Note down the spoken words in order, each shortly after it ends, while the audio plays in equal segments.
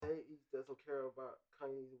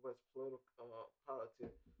Kanye West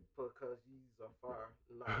politics because Yeezys are fire.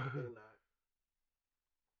 No, they're not.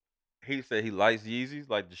 He said he likes Yeezys,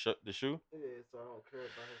 like the shoe. Yeah, so I don't care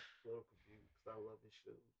about his political views because I love his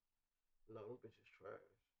shoes. No, them bitches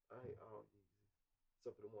trash. I hate all Yeezys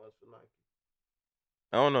except for the ones for Nike.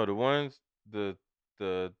 I don't know the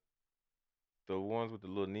the the ones with the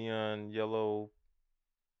little neon yellow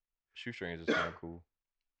shoestrings is kind of cool.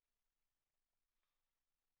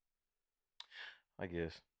 I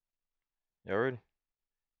guess. Y'all ready?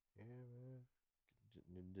 Yeah, man.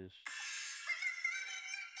 This.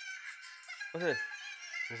 What's that?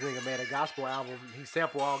 This nigga made a gospel album. He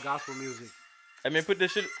sampled all gospel music. I mean, put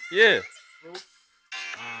this shit. Yeah. Uh,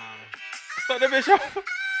 Start that bitch off.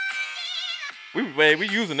 We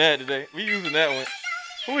using that today. We using that one.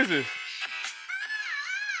 Who is this?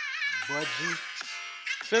 Budgie.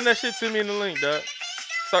 Send that shit to me in the link, dog.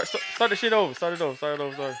 Start the shit over. Start it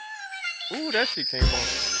over. Ooh, that shit came on.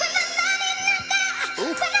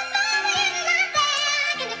 Ooh.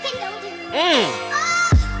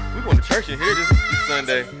 We going to church in here this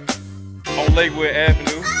Sunday on Lakewood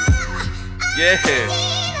Avenue. Yeah.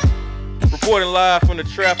 Reporting live from the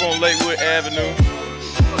trap on Lakewood Avenue.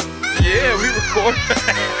 Yeah, we record.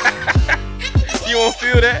 You don't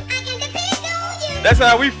feel that? That's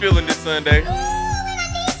how we feeling this Sunday.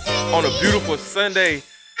 On a beautiful Sunday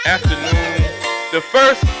afternoon. The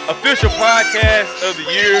first official podcast of the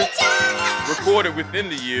year. Recorded within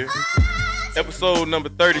the year. Episode number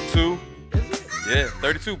 32. Yeah,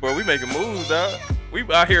 32, bro. We making moves, dog. We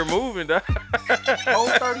out here moving, dog. Whole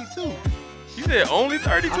 32. You said only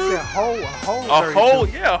 32? I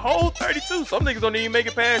said a whole 32. Some niggas don't even make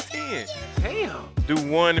it past 10. Damn. Do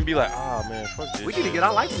one and be like, oh man, fuck this. We need to get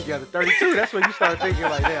our life together. 32. That's when you start thinking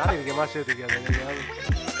like, damn, I need to get my shit together. Nigga.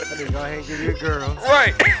 I need to go ahead and give you a girl.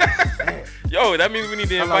 Right. Yo, that means we need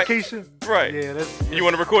to invite. Hello, Keisha. Right. Yeah, you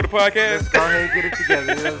want to record the podcast? Let's go ahead and get it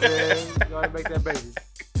together. You know what I'm saying? Go ahead and make that baby.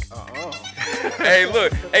 Hey,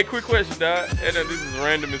 look. Hey, quick question, dog. And this is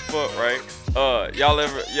random as fuck, right? Y'all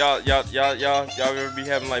ever be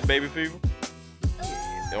having like baby fever?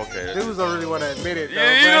 Okay. Dudes don't really want to admit it, though.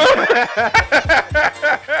 Yeah,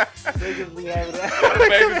 Niggas be having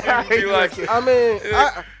that. Baby fever be like, I mean,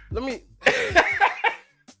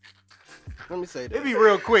 let me say this. It be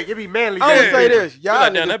real quick. It be manly. I would say this. Y'all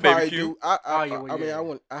like, damn, niggas that baby probably cute.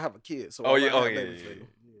 do. I have a kid, so Oh I yeah, have baby yeah. fever.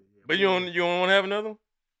 But you don't want to have another one?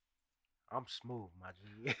 I'm smooth, my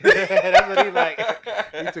G. That's what he like.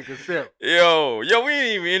 He took a sip. Yo, we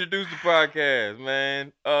ain't even introduced the podcast,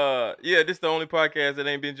 man. Yeah, this the only podcast that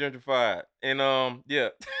ain't been gentrified. And yeah,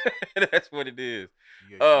 that's what it is.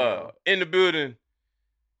 In the building.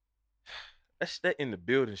 That in the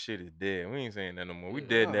building shit is dead. We ain't saying that no more. We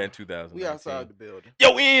dead in that in 2000. We outside the building.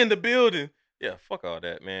 Yo, we in the building. Yeah, fuck all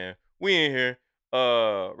that, man. We in here.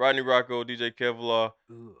 Rodney Rocco, DJ Kevlar,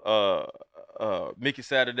 Mickey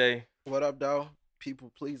Saturday. What up, dog?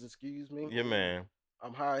 People, please excuse me. Yeah, man.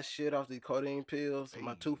 I'm high as shit off these codeine pills. Hey.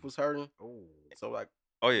 My tooth was hurting. Oh. So like,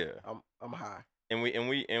 oh yeah. I'm high. And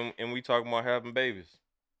we talking about having babies.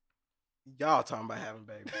 Y'all talking about having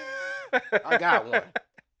babies. I got one.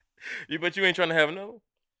 But you ain't trying to have another?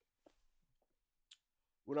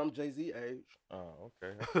 When I'm Jay-Z age. Oh,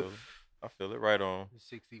 okay. I feel it right on.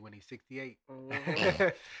 60 when he's 68.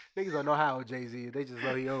 Mm-hmm. Niggas don't know how old Jay-Z is. They just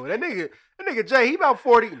know he old. That nigga Jay, he about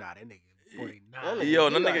 40. Nah, that nigga 49.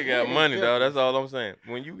 Yo, that nigga got money, dog. That's all I'm saying.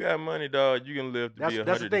 When you got money, dog, you can live to be 112.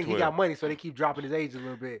 That's the thing. He got money, so they keep dropping his age a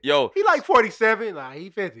little bit. Yo, he like 47. Nah,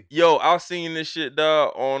 he 50. Yo, I seen this shit,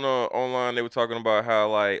 dog, on online. They were talking about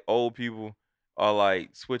how like old people are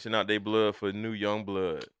like switching out their blood for new young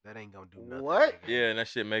blood. That ain't gonna do nothing. What? Yeah, and that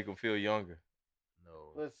shit make them feel younger.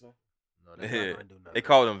 No. Listen. No, that's not gonna do nothing. They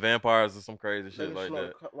call them vampires or some crazy shit like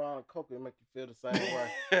that. Line of coke and make you feel the same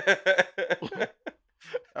way.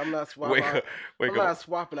 I'm not swapping. I'm not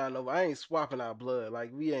swapping out no. I ain't swapping out blood.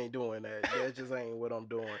 Like we ain't doing that. That just ain't what I'm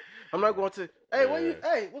doing. I'm not going to.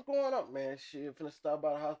 Hey, what's going on, man? Shit, finna stop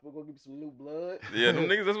by the hospital, go get me some new blood. Yeah, them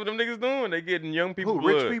niggas. That's what them niggas doing. They getting young people. Who,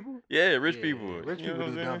 blood. Rich people? Yeah, rich people. Rich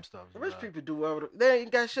people do dumb stuff. Rich people do whatever. They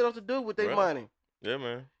ain't got shit else to do with their money. Yeah,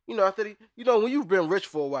 man. You know, after when you've been rich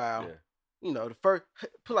for a while. Yeah. You know, the first,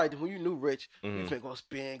 put like when you knew rich, you finna go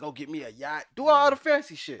spend, go get me a yacht, do all the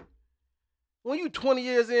fancy shit. When you 20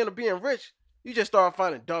 years into being rich, you just start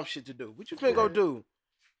finding dumb shit to do. What you finna go do?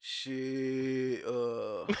 Shit,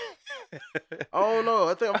 I don't know.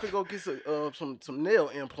 I think I'm finna go get some nail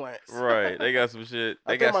implants. Right, they got some shit.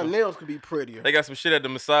 I think my nails could be prettier. They got some shit at the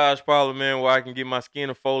massage parlor, man, where I can get my skin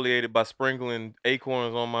exfoliated by sprinkling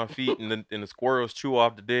acorns on my feet and the squirrels chew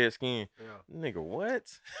off the dead skin. Yeah. Nigga,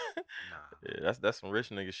 what? Nah. Yeah, that's some rich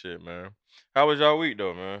nigga shit, man. How was y'all week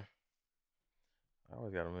though, man? I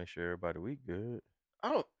always gotta make sure everybody week good.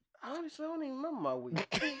 Honestly, I don't even remember my week.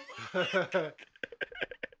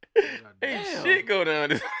 Ain't Damn. shit go down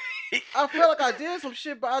this week. I feel like I did some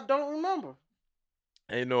shit, but I don't remember.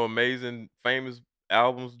 Ain't no amazing, famous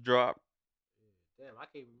albums drop. Damn, I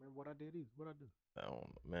can't remember what I did either. What I do? I don't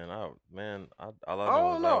know, man. All I I know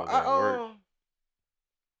don't is know. I was at work.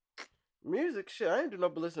 Music shit. I ain't do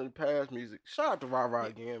nothing but listen to past music. Shout out to Ra Ra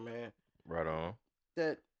again, man. Right on.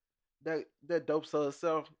 That dope sell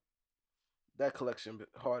itself. That collection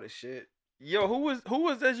hard as shit. Yo, who was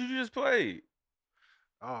that you just played?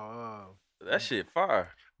 That shit fire.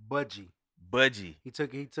 Budgie. Budgie. He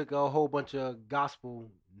took a whole bunch of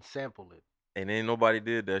gospel and sampled it. And ain't nobody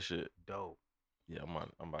did that shit. Dope. Yeah, I'm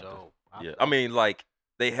about Dope. to. Yeah, I mean, like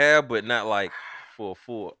they have, but not like for a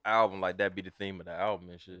full album. Like that be the theme of the album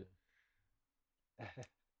and shit.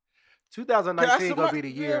 2019 gonna be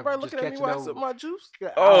the year. Everybody looking at me while I sip my juice.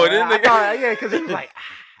 Oh, this nigga. Yeah, because he was like.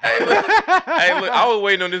 Hey, look, I was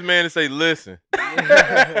waiting on this man to say, "Listen." Hey,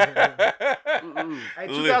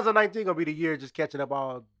 2019 gonna be the year just catching up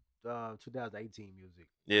all 2018 music.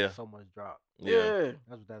 Yeah, so much drop. Yeah,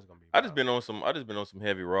 that's what that's gonna be. I just been on some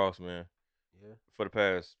heavy Ross, man. Yeah, for the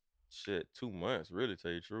past 2 months, really,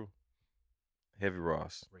 tell you the truth. Heavy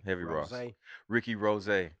Ross, Ricky Rose.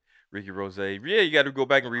 Yeah, you got to go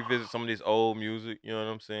back and revisit some of this old music. You know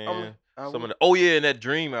what I'm saying? And that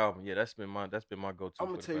Dream album. Yeah, that's been my go-to. I'm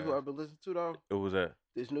gonna tell you who I've been listening to though. Who was that?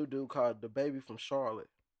 This new dude called DaBaby from Charlotte.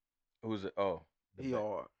 Who's it? Oh, he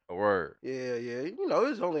hard. A word. Yeah. You know,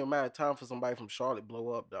 it's only a matter of time for somebody from Charlotte blow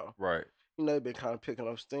up though. Right. You know, they've been kind of picking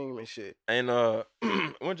up steam and shit. And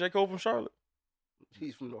when J. Cole from Charlotte?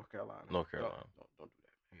 He's from North Carolina. North Carolina. Don't do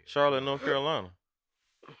that. Charlotte, North Carolina.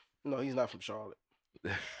 No, he's not from Charlotte.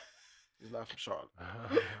 He's not from Charlotte. I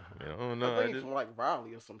don't know. I think he's from like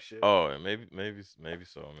Raleigh or some shit. Oh, maybe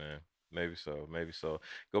so, man. Maybe so.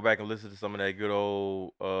 Go back and listen to some of that good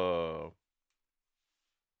old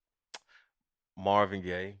Marvin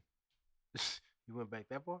Gaye. You went back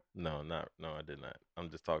that far? No, I did not. I'm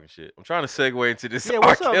just talking shit. I'm trying to segue into this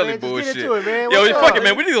R. Kelly bullshit. Get into it, man. Yo, fuck it,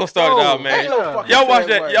 man. We need to start it out, man. Y'all watch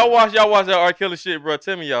that. Y'all watch that R. Kelly shit, bro.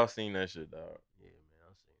 Tell me y'all seen that shit, dog. Yeah, man.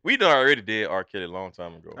 I seen. We done already did R. Kelly a long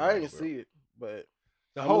time ago. I didn't see it, but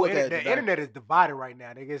the whole internet is divided right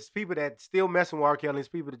now. There's people that still messing with R. Kelly. There's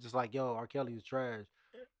people that just like, yo, R. Kelly is trash.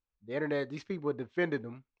 The internet, these people defended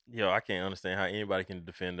him. Yo, I can't understand how anybody can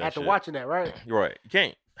defend that. After watching that, right? Right, you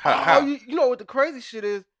can't. How? You know what the crazy shit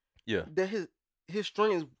is? Yeah. That his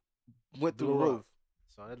streams went through the roof.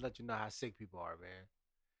 So that let you know how sick people are, man.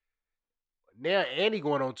 Now Andy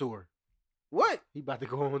going on tour. What? He about to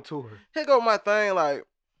go on tour. Here go my thing, like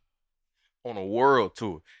on a world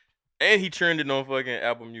tour, and he trended on fucking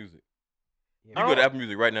Apple Music. Yeah, you go to Apple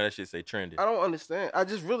Music right now, that shit say trended. I don't understand. I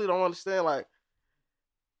just really don't understand. Like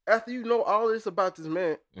after you know all this about this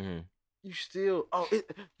man. Mm-hmm. You still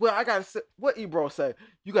I gotta what Ebro say.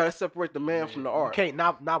 You gotta separate the man from the art. You can't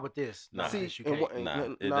not with this. Nah, see, you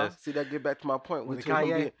can't. See that get back to my point with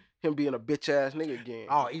him being a bitch ass nigga again.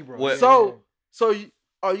 Oh, Ebro.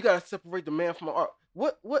 You gotta separate the man from the art.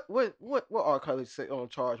 What R. Kelly say on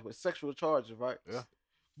charge with sexual charges, right? Yeah.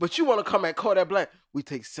 But you want to come at Kodak Black? We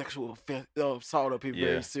take sexual assault of people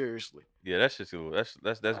very seriously. Yeah, that's just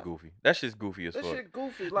that's goofy. That's just goofy as fuck. That shit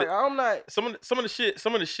goofy. Like I'm not some of the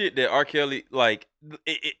shit that R. Kelly like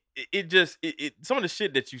some of the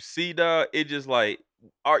shit that you see, dog. It just like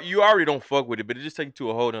you already don't fuck with it, but it just take you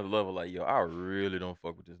to a whole nother level. Like yo, I really don't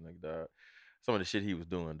fuck with this nigga, dog. Some of the shit he was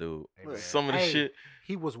doing, dude. Hey, some of the shit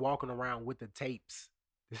he was walking around with the tapes.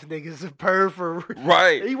 This nigga's a perv for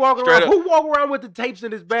right. He walking around. Who walk around with the tapes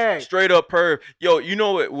in his bag? Straight up perv. Yo, you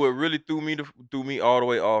know what really threw me all the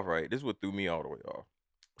way off, right? This is what threw me all the way off.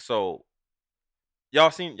 So,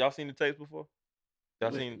 y'all seen the tapes before?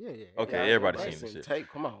 Y'all seen? Yeah. Okay, everybody seen the shit. Tape,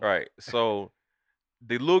 come on. Right. So,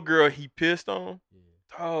 the little girl he pissed on.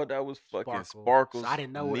 Oh, that was fucking Sparkles. So I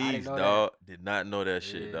didn't know. Niece, dog. That. Did not know that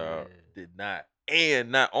shit, dog. Did not. And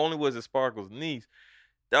not only was it Sparkles' niece,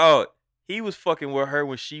 dog. He was fucking with her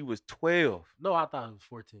when she was 12. No, I thought it was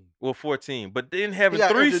 14. Well, 14, but then having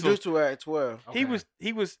threesomes. introduced to her at 12. Okay.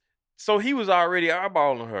 He was already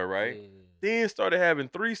eyeballing her, right? Yeah. Then started having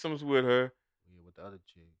threesomes with her. Yeah, with the other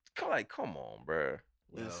chick. Like, come on, bro.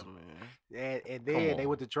 Listen, man. And then they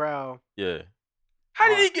went to trial. Yeah. How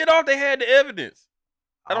did he get off? They had the evidence.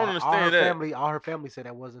 I don't understand that. All her family said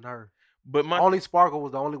that wasn't her. But only Sparkle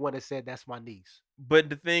was the only one that said that's my niece.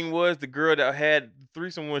 But the thing was, the girl that had the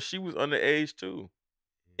threesome was she was underage too,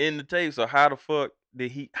 in the tape. So how the fuck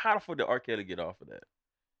did R. Kelly get off of that?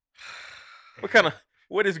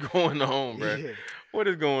 What is going on, bro? Yeah. What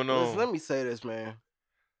is going on? Listen, let me say this, man.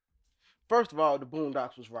 First of all, the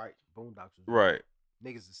Boondocks was right. Boondocks was Right.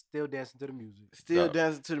 Niggas is still dancing to the music. Still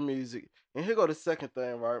dancing to the music. And here go the second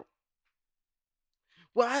thing, right?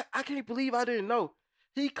 Well, I can't believe I didn't know.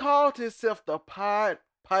 He called himself the Pied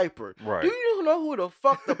Piper. Right. Do you know who the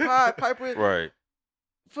fuck the Pied Piper is? Right.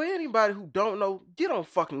 For anybody who don't know, get on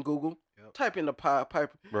fucking Google. Yep. Type in the Pied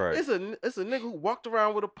Piper. Right. It's a nigga who walked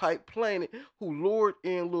around with a pipe playing it, who lured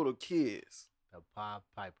in little kids. The Pied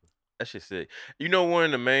Piper. That shit sick. You know, one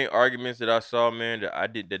of the main arguments that I saw, man,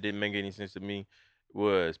 that didn't make any sense to me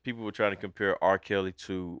was people were trying to compare R. Kelly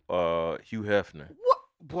to Hugh Hefner. What?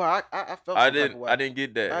 Boy, I felt I some type didn't of way. I didn't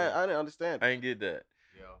get that. I didn't understand. I didn't get that.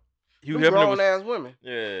 Yeah. Hugh Them Hefner grown was ass women.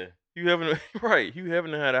 yeah. Hugh Hefner right. Hugh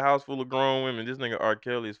Hefner had a house full of grown women. This nigga R.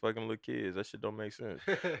 Kelly is fucking little kids. That shit don't make sense.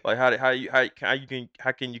 Like how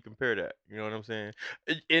can you compare that? You know what I'm saying?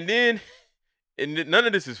 And then none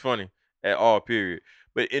of this is funny at all. Period.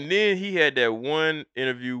 And then he had that one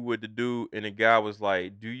interview with the dude, and the guy was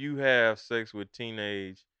like, "Do you have sex with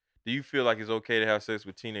teenage? Do you feel like it's okay to have sex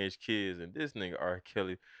with teenage kids?" And this nigga R.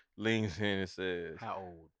 Kelly leans in and says, How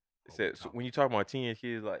old? It said, so when you talk about teenage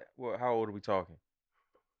kids, like, what? How old are we talking?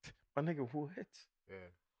 My nigga, what? Yeah.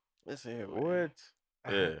 Listen here, man. What?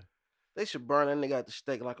 Yeah. They should burn that nigga at the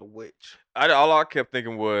stake like a witch. All I kept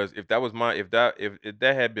thinking was if that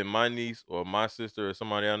had been my niece or my sister or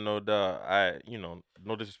somebody I know,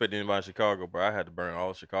 no disrespect to anybody in Chicago, but I had to burn all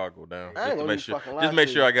of Chicago down I ain't just to gonna make be sure. fucking lie Just make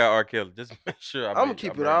to sure you. I got R. Kelly. Just make sure I'm gonna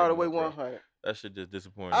keep it all the way bro. 100. That shit just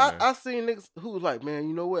disappointing. Man. I seen niggas who was like, man,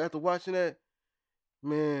 you know what? After watching that,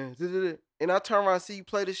 man, and I turn around and see you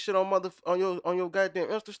play this shit on your goddamn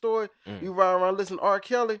Insta story. You ride around listening to R.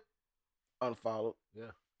 Kelly, unfollowed. Yeah.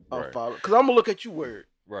 Unfollowed. Cause I'm gonna look at you weird.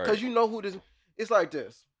 Right. Cause you know who this. It's like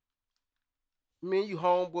this. Me and you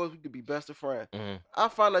homeboys, we could be best of friends. Mm-hmm. I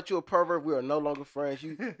find out you're a pervert. We are no longer friends.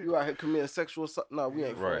 You out here committing sexual. No, we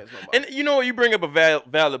ain't friends no more. And you know what? You bring up a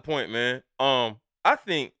valid point, man. I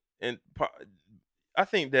think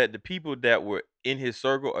that the people that were in his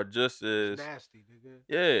circle are just as nasty, nigga.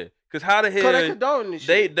 Yeah, cause how the hell they condoning this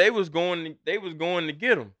shit. They was going to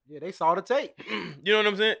get him. Yeah, they saw the tape. You know what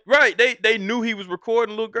I'm saying? Right? They knew he was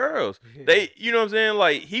recording little girls. Yeah. You know what I'm saying?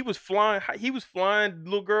 Like he was flying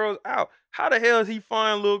little girls out. How the hell is he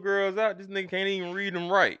flying little girls out? This nigga can't even read them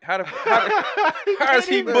right. How is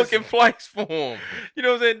he booking flights for him? You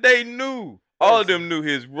know what I'm saying? They knew. All of them knew.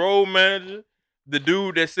 His road manager, the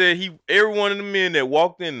dude that said every one of the men that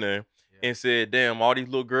walked in there and said, "Damn, all these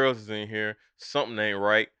little girls is in here. Something ain't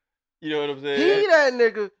right." You know what I'm saying? He that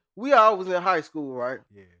nigga. We all was in high school, right?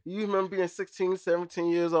 Yeah. You remember being 16, 17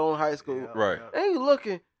 years old in high school. Yeah, right. Yeah. And you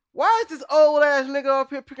looking, why is this old ass nigga up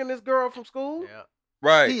here picking this girl from school? Yeah.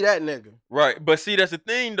 Right. He that nigga. Right. But see, that's the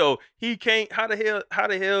thing though. He can't how the hell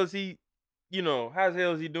is he, how the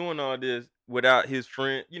hell is he doing all this without his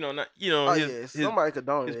friend, somebody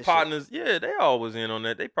condone his that partners, shit. They all was in on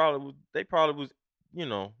that. They probably was,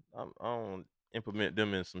 I don't implement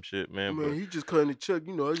them in some shit, man. Man, but he just cutting the check,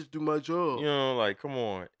 I just do my job. like, come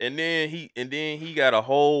on. And then he got a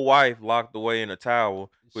whole wife locked away in a tower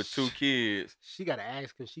with 2 kids. She gotta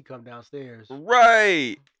ask cause she come downstairs.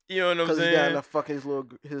 Right. You know what I'm saying? Because he got enough fucking his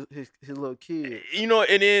little kid.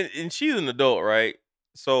 And she's an adult, right?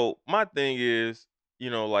 So my thing is,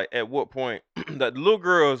 like at what point that little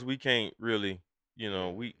girls we can't really,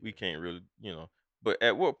 we can't really, but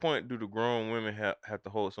at what point do the grown women have to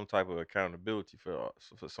hold some type of accountability for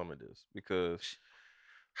some of this? Because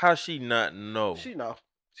how she not know? She know.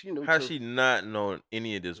 She knew. How too. she not know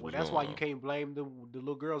any of this was That's going why on? you can't blame the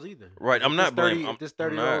little girls either. Right, I'm not blaming. If this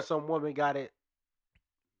 30-year-old some woman got it,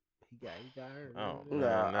 he got her.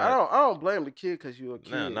 I don't blame the kid because you're a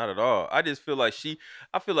kid. Nah, not at all. I just feel like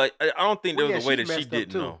I don't think there was a way that she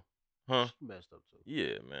didn't know. Huh? She messed up too.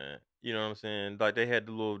 Yeah, man. You know what I'm saying? Like they had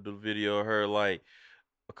the video of her like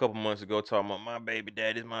a couple months ago talking about my baby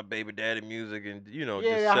daddy music and just I heard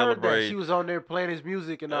that. celebrate. She was on there playing his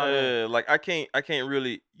music and all that. Like I can't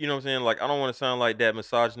really, you know what I'm saying? Like I don't want to sound like that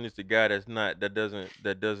misogynistic guy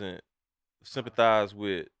that doesn't sympathize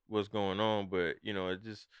with what's going on, but it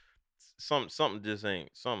just something just ain't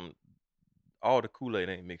something. All the Kool-Aid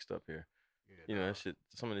ain't mixed up here. Yeah, that shit.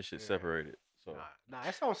 Some of this shit separated. So nah,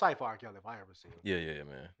 it's on site for R. Kelly if I ever see it. yeah,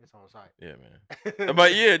 man. It's on site. Yeah, man.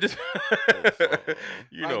 But yeah, just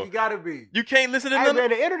you gotta be. You can't listen to Hey, none.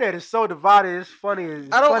 man, the internet is so divided. It's funny.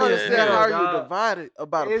 I don't funny understand how you're divided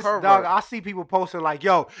about a pervert. Dog, I see people posting like,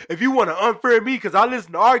 "Yo, if you want to unfair me because I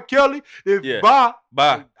listen to R. Kelly, bye."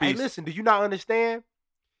 Hey, listen, do you not understand?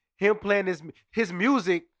 Him playing his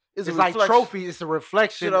music is like reflection. trophy. It's a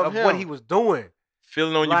reflection of what he was doing.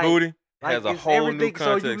 Feeling on your booty. has a whole new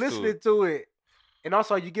context. So you listening to it. And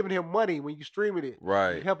also, you're giving him money when you streaming it.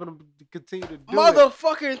 Right. You're helping him to continue to do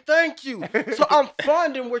Motherfucking thank you. So I'm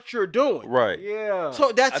funding what you're doing. Right. Yeah.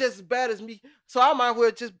 So that's just as bad as me. So I might as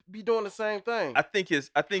well just be doing the same thing. I think the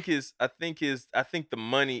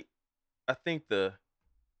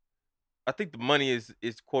money is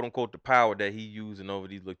quote unquote the power that he using over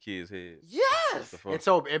these little kids' heads. Yes.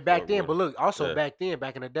 And back then, but look, also back in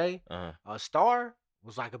the day, Star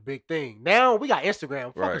was like a big thing. Now we got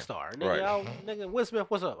Instagram, fucking Star. Nigga, nigga, Will Smith,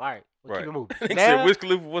 what's up? All right, keep it moving. Now, Wiz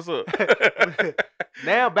Khalifa, what's up?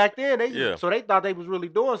 Now, back then, they thought they was really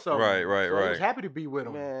doing something. Right. They was happy to be with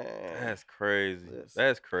them. Man. That's crazy.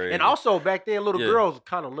 That's crazy. And also, back then, little girls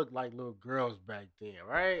kind of looked like little girls back then,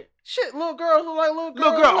 right? Shit, little girls look like little girls.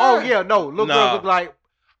 Little girl, oh yeah, no, little girls look like,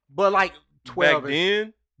 but like 12. Back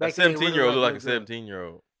then, a 17-year-old look like a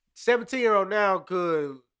 17-year-old. 17-year-old now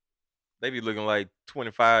could. They be looking like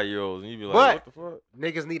 25-year-olds, and you be like, what the fuck?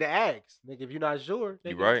 Niggas need to ask. Nigga, if you're not sure,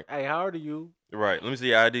 nigga, you right. Hey, how old are you? Right. Let me see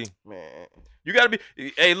your ID. Man. You gotta be.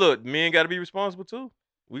 Hey, look, men gotta be responsible too.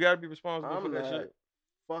 We gotta be responsible for that shit.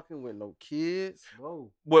 Fucking with no kids.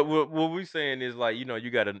 Whoa. What we saying is like, you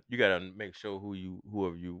gotta make sure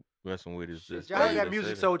whoever you messing with is just. Y'all got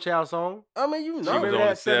Music Soul Child song. I mean, you know. She was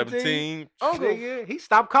only 17. Oh, nigga, he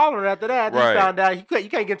stopped calling her after that. He found out you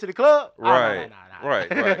can't get into the club. Right. Right.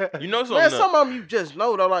 You know something. Man, some of them you just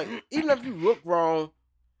know though. Like, even if you look wrong,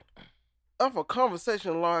 off a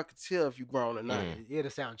conversation line, I can tell if you grown or not.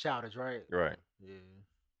 It'll sound childish, right? Right.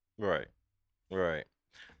 Yeah. Right.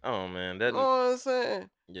 Oh man, that. You know what I'm saying?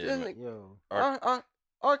 Yeah. Yo. I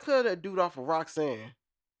cut that dude off of Roxanne.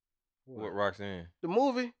 What Roxanne? The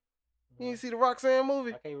movie. You didn't see the Roxanne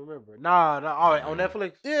movie? I can't remember. Nah. Oh, on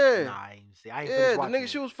Netflix? Yeah. Nah, I ain't see. I ain't the nigga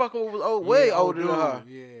she was fucking with was way older than her.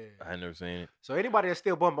 Yeah. I ain't never seen it. So anybody that's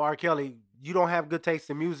still bumping R. Kelly, you don't have good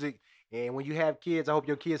taste in music. And when you have kids, I hope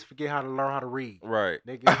your kids forget how to learn how to read. Right.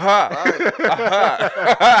 Nigga.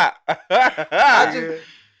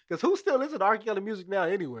 Because who still listens to R. Kelly music now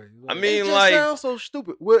anyway? I mean, it just sounds so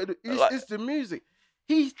stupid. Well, it's the music.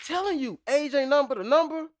 He's telling you, age ain't number the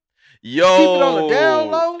number. Yo, keep it on the down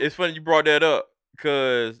low. It's funny you brought that up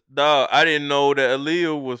because, dog, I didn't know that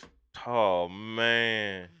Aaliyah was. Oh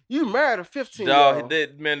man, you married a 15. Dog,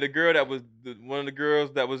 the girl that was one of the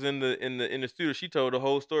girls that was in the studio. She told the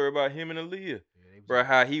whole story about him and Aaliyah, bro.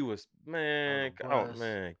 How he was, man. Oh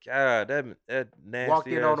man, God, that nasty. Walked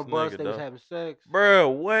in on the bus. Nigga, they was having sex, bro.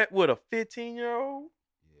 What with a 15-year-old?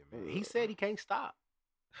 Yeah, man. He said he can't stop.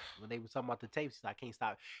 When they were talking about the tapes, he said, I can't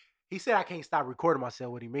stop. He said, I can't stop recording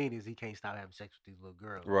myself. What he mean is he can't stop having sex with these little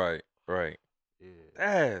girls. Right. Yeah.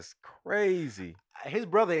 That's crazy. His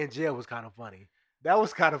brother in jail was kind of funny. That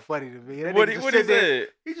was kind of funny to me. What he said?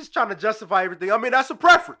 He's just trying to justify everything. I mean, that's a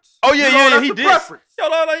preference. Oh, yeah, he did. Preference. Nah,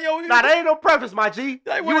 that ain't no preference, my G.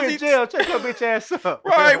 Like, you in jail. Check your bitch ass up.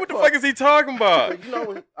 Right, what the fuck is he talking about? You know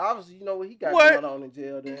what? Obviously, you know what he got going on in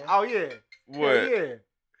jail then. Oh, yeah. What? Yeah.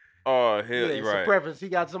 Oh hell, yeah, you're right. It's a preference. He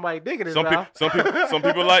got somebody digging his mouth. Some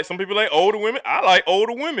people like older women. I like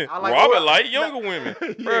older women. Robert like younger women.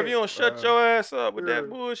 Yeah, bro, if you don't shut your ass up with that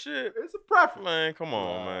bullshit, it's a preference. Man, come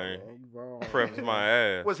on, man. Preference my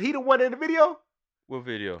ass. Was he the one in the video? What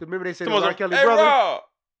video? Remember they said it was R. Kelly's hey, brother. Rob.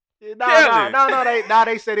 No.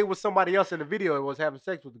 They said it was somebody else in the video and was having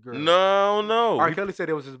sex with the girl. No. R. Kelly said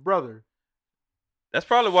it was his brother. That's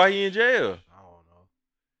probably why he in jail. I don't know.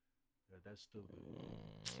 That's stupid.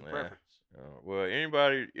 Preference. Well,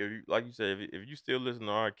 anybody, if you like you said, if you still listen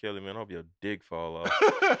to R. Kelly, man, I hope your dick fall off.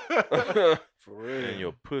 For real. And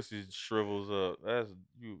your pussy shrivels up. That's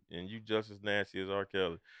you, and you just as nasty as R.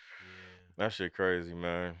 Kelly. Yeah. That shit crazy,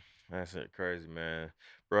 man. That shit crazy, man.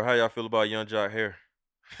 Bro, how y'all feel about Young Jock hair?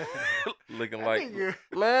 looking like the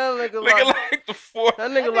fourth.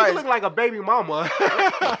 That nigga look like a baby mama.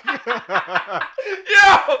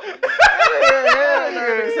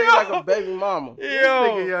 Nigga like a baby mama. Yo,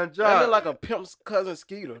 nigga Young Jock. That look like a pimp's cousin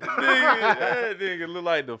Skeeter. That nigga look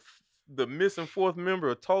like the missing fourth member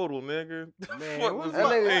of Total, nigga. Man,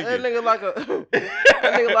 that nigga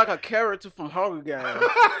like a character from Hunger Games.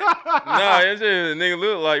 Nah, it's just a nigga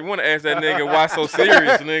look like. You want to ask that nigga why so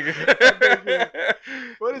serious, nigga?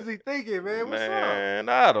 What is he thinking, man? What's up? Man,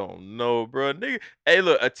 I don't know, bro. Nigga, hey,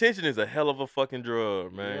 look, attention is a hell of a fucking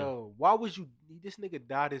drug, man. Yo, why would you? This nigga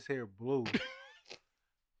dyed his hair blue,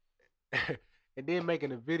 and then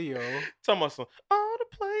making a video talking about some. All the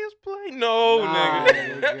players play. No,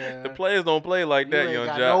 nigga. The players don't play like that, Young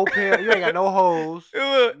Jock. You ain't got no hoes.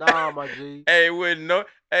 Nah, my G. Hey, wasn't no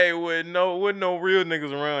real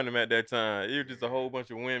niggas around him at that time. It was just a whole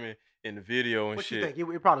bunch of women in the video and what shit. You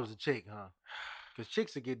think? It probably was a chick, huh? Cause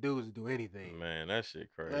chicks will get dudes to do anything. Man, that shit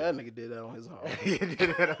crazy. Man, that nigga did that on his own. He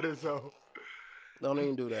did that on his own. Don't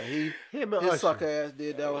even do that. His sucker ass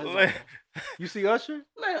did that on his own. You see Usher?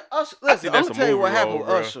 Man, Usher. Listen, I'm gonna tell you what happened with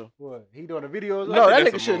Usher. What? He doing the videos? No, that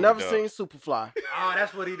nigga should have never seen Superfly. Oh,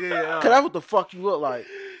 that's what he did. Cause that's what the fuck you look like.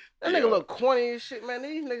 That nigga look corny as shit, man.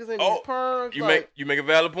 These niggas in these perms. You make a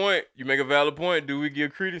valid point. You make a valid point. Do we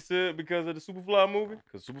give credence to it because of the Superfly movie?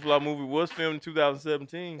 Because Superfly movie was filmed in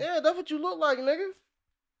 2017. Yeah, that's what you look like, nigga.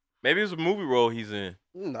 Maybe it's a movie role he's in.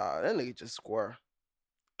 Nah, that nigga just square.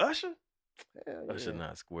 Usher? Hell yeah. Usher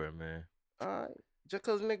not square, man. All right. Just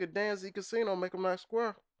cause nigga dance the casino make him not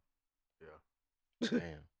square. Yeah.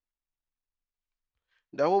 Damn.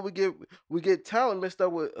 That's what we get talent mixed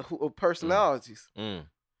up with personalities.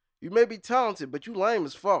 You may be talented, but you lame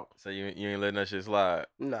as fuck. So you ain't letting that shit slide?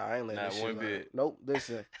 Nah, I ain't letting that shit slide. Not one bit. Nope,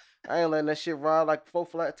 listen. I ain't letting that shit ride like 4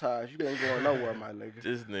 flat tires. You ain't going nowhere, my nigga.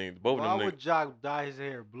 This nigga, both of them niggas. Why would Jock dye his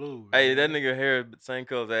hair blue? Hey, that nigga hair the same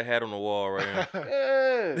color as that hat on the wall right now.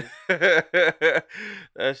 Yeah.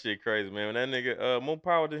 That shit crazy, man. That nigga, more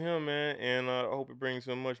power to him, man. And I hope it brings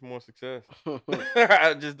him much more success.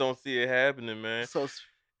 I just don't see it happening, man. So,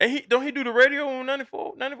 and he do the radio on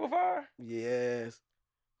 94.5? Yes.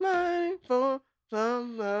 94.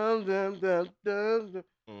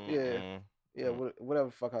 Yeah, whatever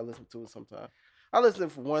the fuck I listen to it sometimes. I listen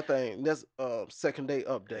for one thing. That's Second Day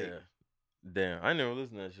Update. Yeah. Damn, I never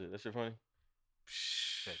listened to that shit. That shit funny.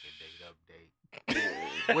 Second Day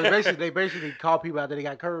Update. Well, they basically call people out that they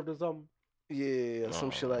got curved or something. Yeah, some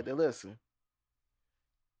shit like that. Listen,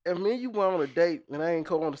 if me and you went on a date and I ain't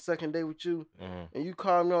go on the second date with you, and you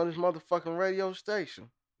call me on this motherfucking radio station,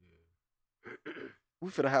 we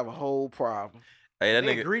finna have a whole problem. Hey, that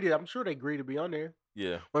they nigga agreed. I'm sure they agreed to be on there.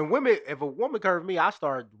 Yeah. If a woman curved me, I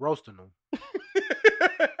start roasting them.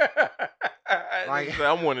 Like,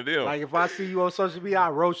 I'm one of them. Like if I see you on social media, I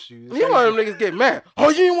roast you. You know them niggas get mad. Oh,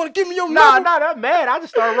 you didn't want to give me your number? Nah, not mad. I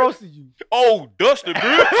just start roasting you. Oh, Dusty,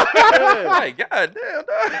 bitch. Like, goddamn,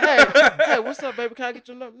 dog. Hey, what's up, baby? Can I get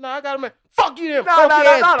your number? Nah, I got a man. Fuck you then,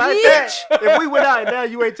 bitch. If we went out and now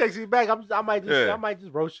you ain't texting me back, I might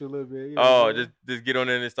just roast you a little bit. You know, just get on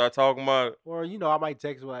there and start talking about it. Or I might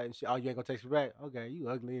text you like, oh, you ain't gonna text me back? Okay, you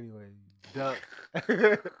ugly anyway. Duck.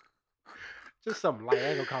 Just something light. I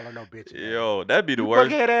ain't gonna call her no bitch. Yo, that'd be the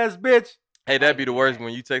worst. Buckhead ass bitch. Hey, that'd be the worst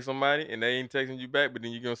when you text somebody and they ain't texting you back, but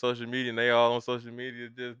then you get on social media and they all on social media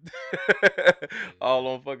just all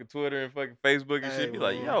on fucking Twitter and fucking Facebook and shit. Be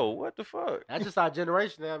like, yo, what the fuck? That's just our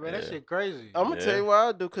generation now, man. That shit crazy. I'm gonna tell you what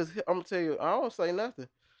I do, cause I'm gonna tell you, I don't say nothing,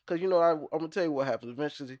 cause you know I'm gonna tell you what happens.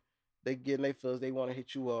 Eventually, they get in their feels, they want to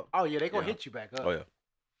hit you up. Oh yeah, they gonna hit you back up. Oh yeah.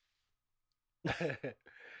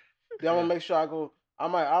 Then I'm gonna make sure I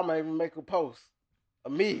might even make a post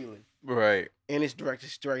immediately. Right. And it's directed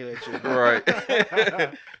straight at you. Right.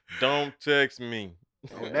 Don't text me.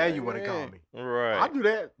 Oh, now you want to call me. Right. I'll do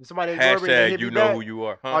that. Somebody hashtag you know who you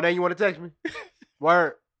are. Huh? Oh, now you want to text me?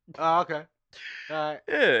 Word. Oh, okay. All right.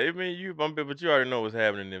 Yeah, I mean but you already know what's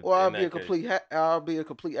happening. Well, I'll be a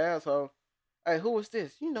complete asshole. Hey, who is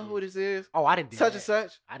this? You know who this is? Oh, I didn't do such that. and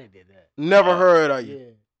such. I didn't do that. Never heard of you.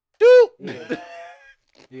 Yeah. Dude. Yeah.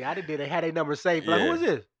 Yeah, I didn't do that. Had their number saved. Like, who is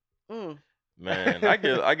this? Man, I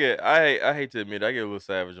hate to admit, I get a little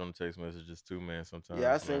savage on the text messages too, man. Sometimes.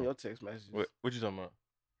 Yeah, I seen your text messages. What you talking about?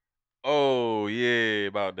 Oh yeah,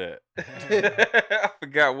 about that. I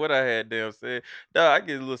forgot what I had damn said. Dog, I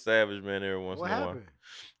get a little savage, man, every once in a while. What happened?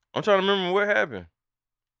 I'm trying to remember what happened.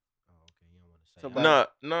 Oh, okay, you don't want to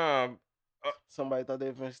say. Nah. Somebody thought they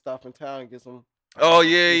were gonna stop in town and get some. Oh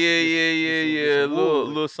yeah.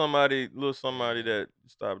 Little somebody that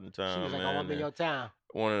stopped in town. She was like, man, I want to be in your town.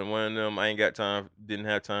 One of them, I ain't got time. Didn't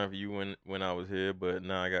have time for you when I was here, but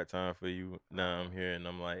now I got time for you. Now I'm here, and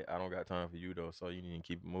I'm like, I don't got time for you though. So you need to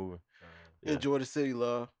keep it moving. Yeah. Enjoy the city,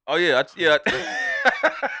 love. Oh yeah, yeah.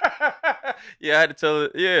 Yeah, I had to tell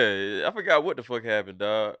it. Yeah, I forgot what the fuck happened,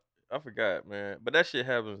 dog. I forgot, man. But that shit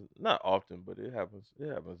happens not often, but it happens. It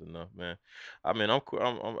happens enough, man. I mean, I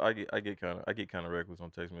get kind of reckless on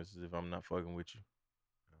text messages if I'm not fucking with you.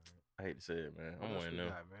 I hate to say it, man. I'm one of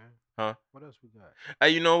them. Huh? What else we got?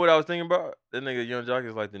 Hey, you know what I was thinking about? That nigga Young Jock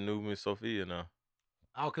is like the new Miss Sophia now.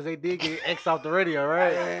 Oh, because they did get X off the radio,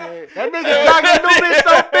 right? That nigga Jock the new Miss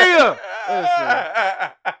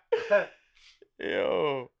Sophia.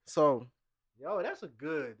 Yo. So. Yo, that's a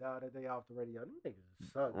good dog that they off the radio. Them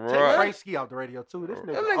niggas suck. Right. Take Frank Ski off the radio too. This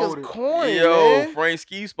nigga nigga's corny. Yo, man. Frank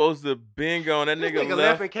Ski supposed to been gone. That nigga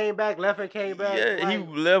left and came back. Yeah, he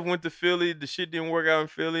left, went to Philly. The shit didn't work out in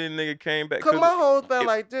Philly, and nigga came back. Cause my whole thing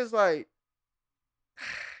like this, like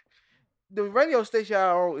the radio station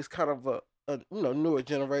I own is kind of newer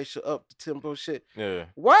generation up the tempo shit. Yeah.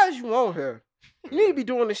 Why is you on here? You need to be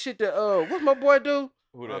doing the shit that what's my boy do?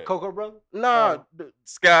 Who that? Coco brother? Nah,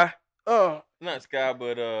 Sky. Not Sky,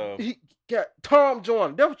 but he got Tom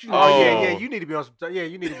Jordan. That's what you know. Oh yeah. You need to be on some. Yeah,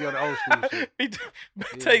 you need to be on the old school shit.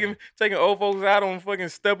 taking old folks out on fucking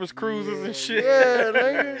steppers cruises and shit. Yeah,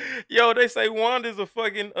 nigga. Yo, they say Wanda's a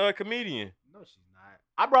fucking comedian. No, she's not.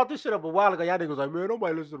 I brought this shit up a while ago. Y'all niggas was like, man,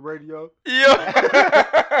 nobody listen to the radio. Yeah.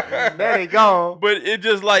 That ain't gone. But it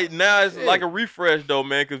just like now it's like a refresh though,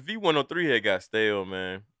 man. Cause V103 had got stale,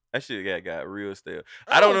 man. That shit got real stale.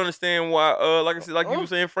 I don't understand why. Like I said, like you were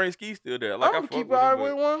saying, Frank Ski still there. Like I'm keep it all the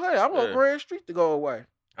way 100. I want Grand Street to go away.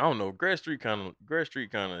 I don't know. Grant Street kind of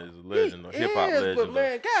is a legend, a hip hop legend. But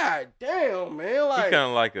man, god damn, man, like he kind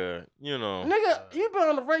of like a, nigga. You been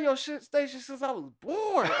on the radio station since I was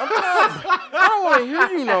born. I'm tired. I don't want to hear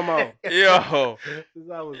you no more. Yo, since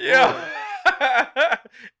I was born.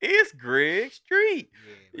 It's Greg Street.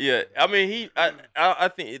 Yeah, I mean I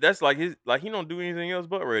think that's like he don't do anything else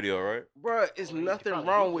but radio, right? Bruh, it's nothing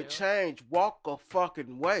wrong with change. Walk a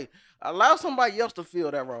fucking way. Allow somebody else to fill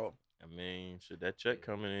that role. I mean, shit, that check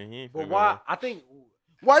coming in here. But why? I think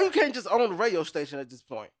why you can't just own the radio station at this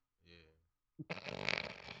point? Yeah.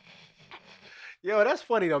 Yo, that's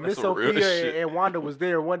funny though. Miss Sophia and Wanda was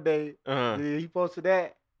there one day. He posted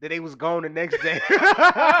that. Then they was gone the next day. They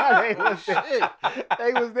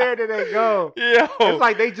was there, then they go. Yeah. It's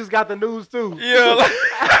like they just got the news too. Yeah.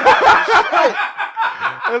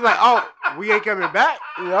 It's like, oh, we ain't coming back.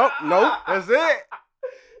 Nope. That's it.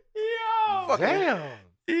 Yo. Damn.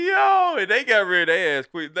 Yo, and they got rid of their ass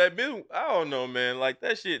quick. I don't know, man. Like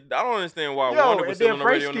that shit. I don't understand why Wanda was still on the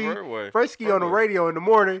radio on the way. Fresky on the radio in the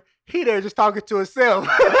morning. He there just talking to himself.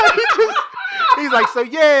 He's like, so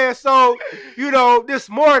this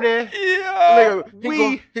morning, he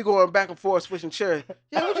going back and forth switching chairs.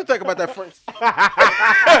 Yeah, what you think about that, Frank?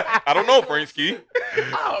 I don't know, Franksky.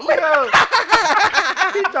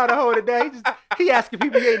 He trying to hold it down. He asking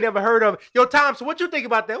people he ain't never heard of. Yo, Tom, so what you think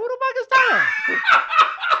about that? Who the fuck is Tom?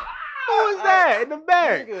 Who is that in the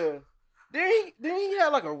back? Didn't he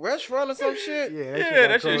have like a restaurant or some shit? Yeah,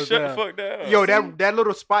 that shit shut the fuck down. Yo, that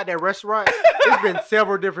little spot, that restaurant, it's been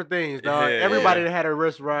several different things, dog. Yeah, everybody that had a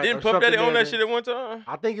restaurant. Didn't Puff Daddy own that shit at one time?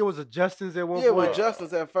 I think it was a Justin's at one point. Yeah, it was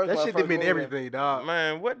Justin's at first. That shit done been everything, dog.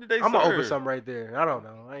 Man, what did they I'm going to open something right there. I don't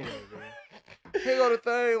know. I ain't know, man. Here go the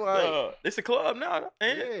thing, like... it's a club now,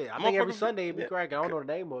 ain't it? Yeah, I think every Sunday it be cracking. I don't know the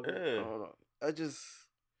name of it. Yeah.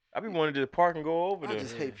 I be wanting to park and go over there. I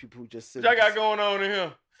just hate people who just sit... What y'all got going on in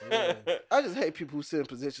here? Yeah. I just hate people who sit in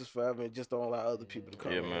positions forever and just don't allow other people to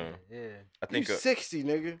come in. Man. Yeah. I think you 60,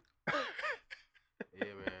 nigga. Yeah,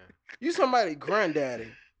 man. You somebody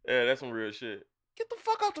granddaddy. Yeah, that's some real shit. Get the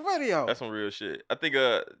fuck off the radio. That's some real shit. I think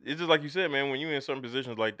it's just like you said, man, when you in certain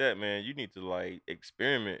positions like that, man, you need to like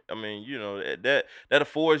experiment. I mean, that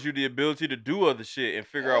affords you the ability to do other shit and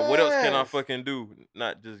figure out what else can I fucking do.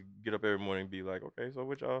 Not just get up every morning and be like, okay, so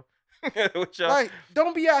what y'all like,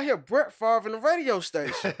 don't be out here Brett Favre in the radio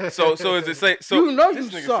station. So is it safe? So this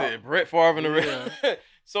nigga said Brett Favre in the radio.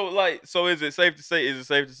 So is it safe to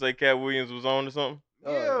say Cat Williams was on or something?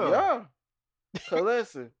 Yeah. So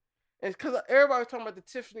listen, it's because everybody was talking about the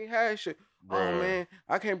Tiffany Haddish shit. Bruh. Oh man,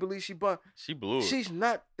 I can't believe she blew it. She's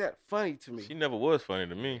not that funny to me. She never was funny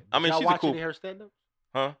to me. I mean, y'all she's a cool. Watching her stand-ups?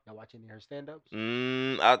 Huh? Y'all watching her stand-ups?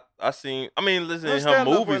 I seen. I mean, listen, her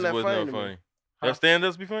movies was not funny. Her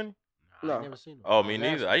stand-ups be funny? No, I never seen them. Oh, me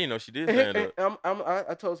neither. I didn't know she did stand up.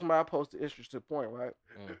 I told somebody I posted an interesting point, right?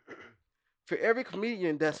 For every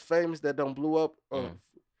comedian that's famous that don't blew up,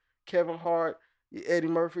 Kevin Hart, Eddie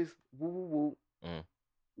Murphy's,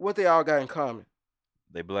 what they all got in common?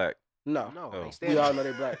 They black. No, we all know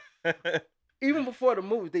they black. Even before the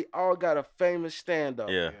movie, they all got a famous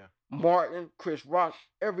stand-up. Yeah. Martin, Chris Rock,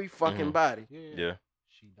 every fucking body. Yeah.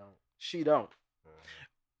 She don't.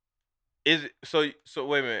 Is it so?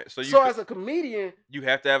 Wait a minute. So as a comedian, you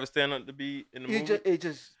have to have a stand-up to be in the movie. It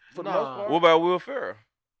just for the most part. What about Will Ferrell?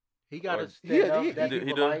 He got a stand-up that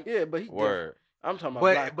he does. Yeah, but he Word. I'm talking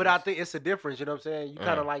about. But I think it's a difference. You know what I'm saying? You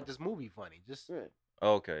kind of like this movie funny. Just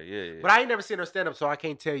okay, yeah. But I ain't never seen her stand-up, so I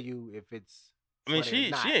can't tell you if it's. I mean,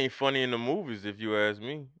 she ain't funny in the movies, if you ask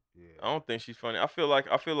me. Yeah. I don't think she's funny. I feel like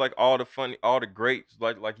all the greats,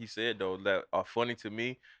 like he said though, that are funny to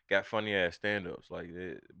me, got funny ass stand-ups. Like,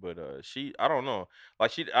 but I don't know.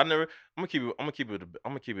 Like I'm gonna keep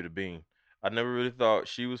it a bean. I never really thought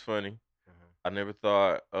she was funny. I never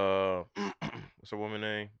thought what's her woman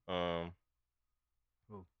name?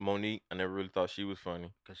 Who? Monique. I never really thought she was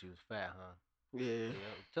funny. Cause she was fat, huh? Yeah.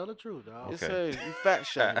 Tell the truth, dog. Okay. It says you fat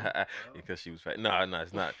shaming. Because she was fat. No,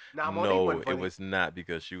 it's not. No, it was not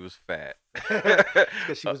because she was fat.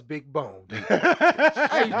 Because she was big boned.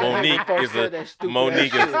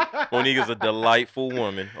 Monique is a delightful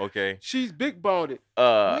woman. Okay. She's big boned.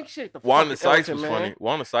 Wanda Sykes was funny.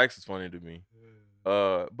 Wanda Sykes is funny to me.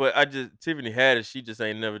 But Tiffany Haddish, she just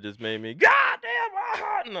ain't never just made me goddamn.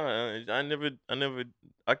 No,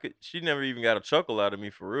 she never even got a chuckle out of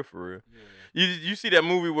me for real. Yeah. You see that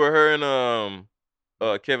movie where her and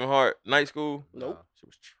Kevin Hart, Night School? Nope. She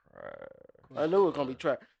was trash. I knew it was gonna be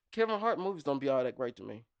trash. Kevin Hart movies don't be all that great to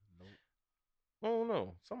me. I don't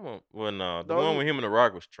know. The one with him and The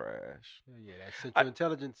Rock was trash. Yeah, that Central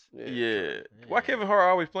Intelligence. Yeah. Why Kevin Hart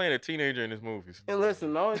always playing a teenager in his movies? And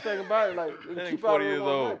listen, the only thing about it, like, keep 40 years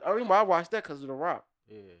old. I mean, I watched that because of The Rock.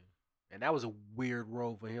 Yeah. And that was a weird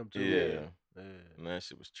role for him, too. Yeah. And that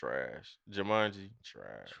shit was trash. Jumanji,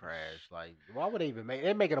 trash. Like, why would they even make?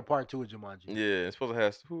 They're making a part 2 of Jumanji. Yeah, it's supposed to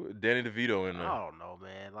have Danny DeVito in there. I don't know,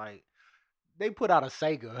 man. Like, they put out a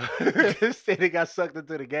Sega. Said they got sucked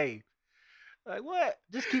into the game. Like, what?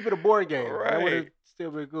 Just keep it a board game. Right. That would have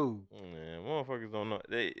still been cool. Man, motherfuckers don't know.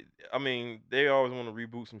 They always want to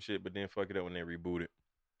reboot some shit, but then fuck it up when they reboot it.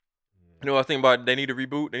 You know what I think about? They need to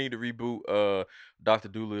reboot. They need to reboot Dr.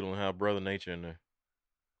 Dolittle and have Brother Nature in there.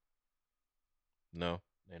 No,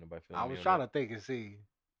 ain't nobody feeling. I was trying to think and see.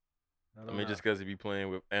 I mean, just because he be playing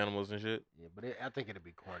with animals and shit. Yeah, but I think it'd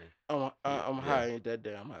be corny. I'm high, ain't that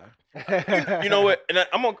damn high. You know what? And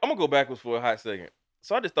I'm gonna go backwards for a hot second.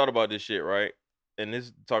 So I just thought about this shit, right? And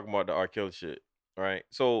this talking about the R. Kelly shit, right?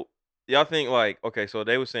 So y'all think like, okay, so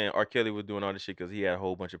they were saying R. Kelly was doing all this shit because he had a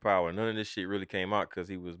whole bunch of power. None of this shit really came out because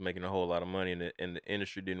he was making a whole lot of money, and the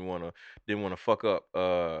industry didn't want to fuck up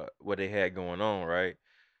what they had going on, right?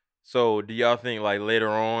 So do y'all think like later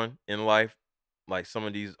on in life, like some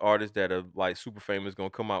of these artists that are like super famous gonna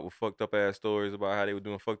come out with fucked up ass stories about how they were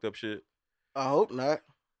doing fucked up shit? I hope not.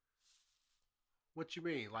 What you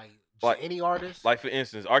mean? Like any artist? Like for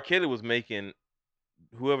instance, R. Kelly was making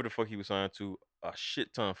whoever the fuck he was signed to a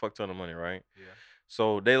fuck ton of money, right? Yeah.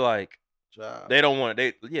 So they like jobs. They don't want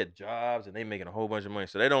jobs, and they making a whole bunch of money.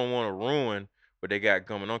 So they don't want to ruin what they got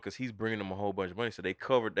going on because he's bringing them a whole bunch of money. So they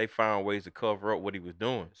found ways to cover up what he was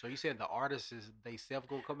doing. So you said the artists they self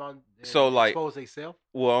gonna come out and expose they self?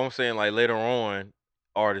 Well, I'm saying like later on,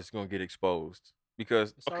 artists gonna get exposed.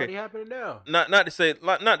 Because it's already happening now. Not to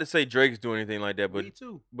say Drake's doing anything like that, but Me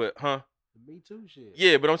Too. But Me Too shit.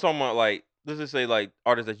 Yeah, but I'm talking about like let's just say like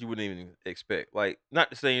artists that you wouldn't even expect. Like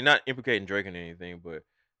not to say you're not implicating Drake in anything, but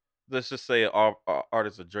let's just say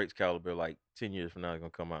artists of Drake's caliber, like 10 years from now, are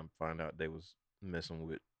gonna come out and find out they was messing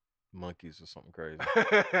with monkeys or something crazy. You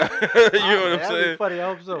know what I'm saying? Be funny,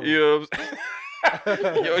 I hope so. You know what I'm saying?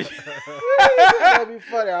 That'd be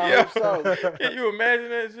funny. I hope so. Can you imagine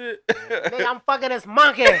that shit? Nigga, I'm fucking this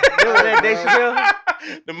monkey.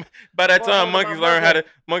 By that time, monkeys learn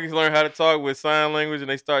how to talk with sign language, and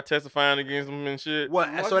they start testifying against them and shit.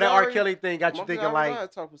 What? So that R. Kelly thing got you thinking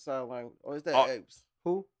like talk with sign language, or is that apes?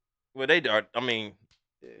 Who? Well, they are. I mean,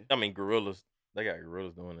 gorillas. They got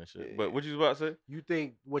gorillas doing that shit. Yeah. But what you was about to say? You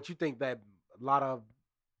think that a lot of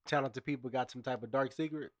talented people got some type of dark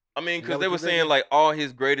secret? I mean, because they were saying like all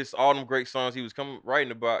them great songs he was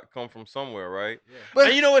writing about come from somewhere, right? Yeah. But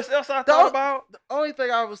and you know what else I thought about? The only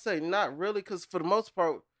thing I would say, not really, because for the most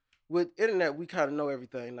part, with internet, we kind of know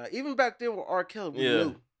everything now. Even back then with R. Kelly, we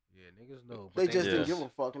knew. Yeah, niggas know. They just didn't give a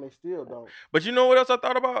fuck, and they still don't. But you know what else I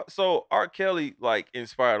thought about? So R. Kelly like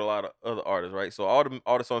inspired a lot of other artists, right? So all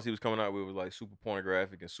the songs he was coming out with was like super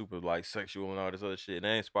pornographic and super like sexual and all this other shit. And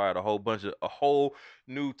they inspired a whole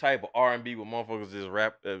new type of R&B with motherfuckers just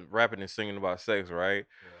rapping and singing about sex, right?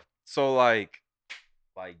 Yeah. So like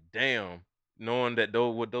damn, knowing that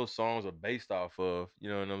what those songs are based off of,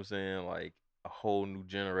 you know what I'm saying? Like a whole new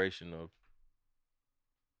generation of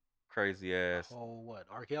crazy ass. Oh, what?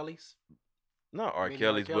 R. Kelly's? Not R.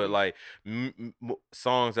 Kelly's, but like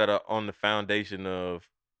songs that are on the foundation of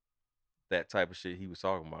that type of shit he was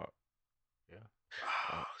talking about. Yeah.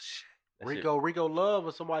 Oh shit. Rico Love,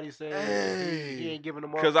 or somebody said he ain't giving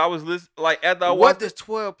them up. Because I was listening, like after I watched. What does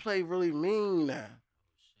 12 play really mean now?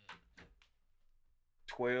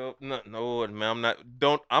 12? No, man.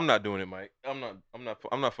 I'm not doing it, Mike. I'm not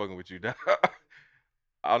fucking with you.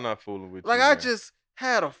 I'm not fooling with you. Like I just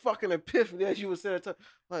had a fucking epiphany as you were saying,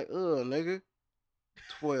 like, nigga,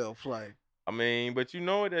 12 play. I mean, but you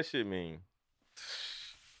know what that shit mean.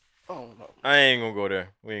 Oh no, I ain't gonna go there.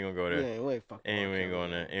 We ain't gonna go there. Yeah, we ain't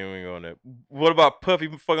going there. What about Puffy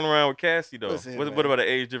fucking around with Cassie though? Listen, what about the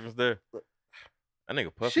age difference there? I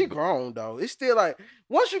nigga Puffy. She grown though. It's still like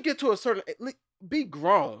once you get to a certain, be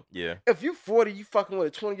grown. Yeah. If you 40, you fucking with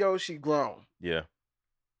a 20-year-old, she grown. Yeah.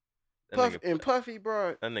 Puffy,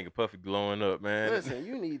 bro. That nigga Puffy glowing up, man. Listen,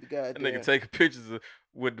 you need the goddamn. That nigga taking pictures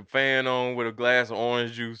with the fan on, with a glass of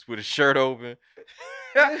orange juice, with his shirt open.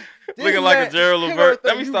 Looking like a Gerald Levert.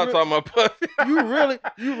 Let me stop talking about Puffy.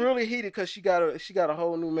 you really heated because she got a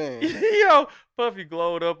whole new man. Yo, Puffy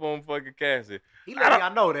glowed up on fucking Cassie. He letting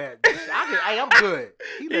y'all know that. I'm good.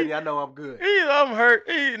 He letting y'all know I'm good. I'm hurt.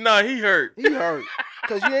 He hurt. He hurt.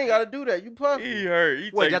 Because you ain't got to do that. You Puffy. He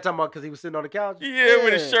hurt. What, y'all talking about because he was sitting on the couch? Yeah,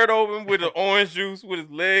 with his shirt open, with the orange juice, with his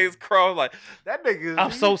legs crossed. Like, that nigga.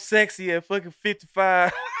 I'm so sexy at fucking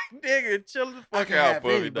 55. Nigga, chill the fuck out,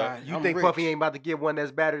 Puffy. You think Puffy ain't about to get one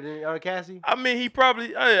that's better than Cassie? I mean, he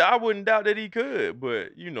probably, I wouldn't doubt that he could,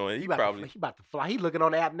 but, you know, he probably. He about to fly. He looking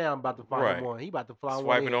on the app now. I'm about to find one. He about to fly.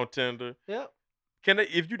 Swiping on Tinder. Yep. Can they,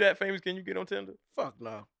 if you that famous, can you get on Tinder? Fuck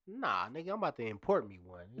no. Nah, nigga, I'm about to import me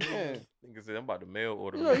one. Yeah. Nigga said I'm about to mail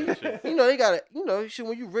order. Shit. You know they got it. You know, shit.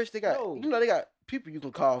 When you rich, they got. You know they got people you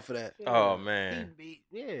can call for that. Yeah. Oh man. He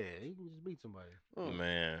can just beat somebody.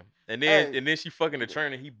 Man. And then she fucking the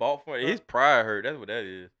trainer he bought for her. His pride hurt. That's what that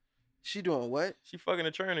is. She doing what? She fucking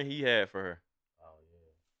the trainer he had for her. Oh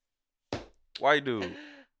yeah. White dude.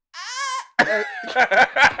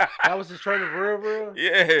 That was his trainer for real?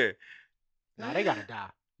 Yeah. Nah, they gotta die.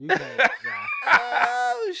 You can't die.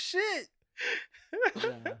 Oh shit.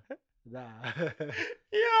 Nah.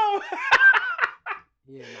 Yo.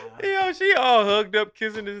 Yeah, nah. Yo, she all hugged up,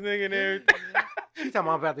 kissing this nigga and everything. She talking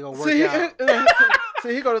about I'm about to go work out. See,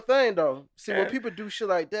 here go the thing though. See, when people do shit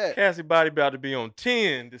like that, Cassie body about to be on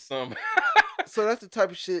 10 this summer. So that's the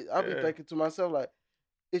type of shit I be thinking to myself, like,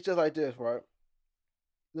 it's just like this, right?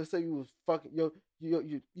 Let's say you was fucking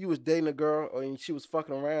you was dating a girl, or she was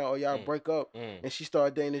fucking around, or y'all break up, and she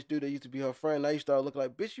started dating this dude that used to be her friend. Now you start looking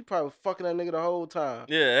like, bitch, you probably was fucking that nigga the whole time.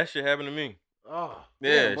 Yeah, that shit happened to me. Oh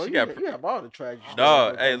yeah, bro, she you have all the tragic.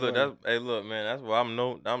 Dog, look, man, that's why I'm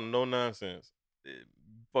no nonsense.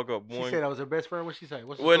 Fuck up one. She said that was her best friend. What she say?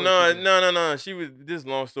 What's no. She was this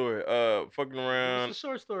long story. Fucking around. It's a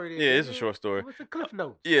short story. Yeah, it's a short story. What's the cliff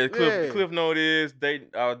note? Yeah, cliff note is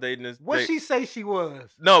I was dating this. What she say she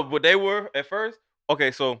was? No, but they were at first.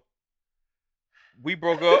 Okay, so we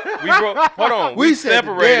broke up. Hold on. We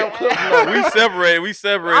separated. We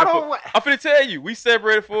separated. I'm finna tell you. We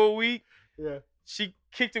separated for a week. Yeah. She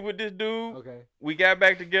kicked it with this dude. Okay. We got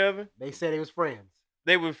back together. They said they was friends.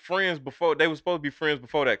 They were friends before. They were supposed to be friends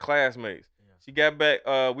before that, classmates. Yeah. She got back.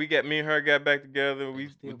 Me and her got back together.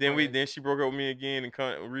 Then she broke up with me again. And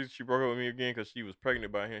the reason she broke up with me again because she was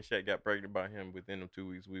pregnant by him. She got pregnant by him. Within them 2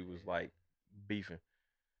 weeks, we was like beefing.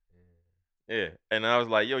 Yeah, and I was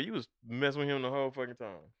like, yo, you was messing with him the whole fucking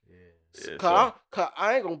time. Yeah. Cause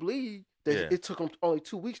I ain't gonna believe that it took him only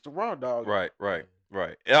 2 weeks to raw dog. Right.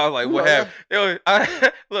 And I was like, what happened?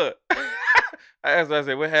 Look, I asked her, I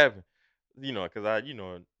said, what happened? You know, because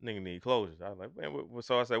nigga need closure. I was like, man,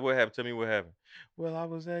 so I said, what happened? Tell me what happened. Well, I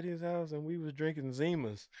was at his house and we was drinking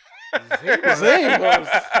Zimas. Zimas?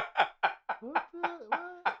 What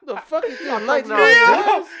the fuck is this?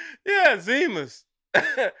 Yeah, Zimas.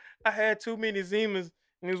 I had too many Zimas,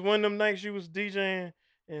 and it was one of them nights she was DJing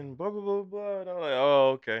and blah blah blah blah. And I'm like,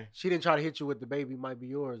 oh okay. She didn't try to hit you with the baby might be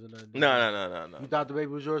yours or nothing. No. You thought the baby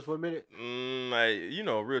was yours for a minute?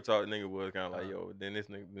 Real talk, nigga was kind of like, yo. Then this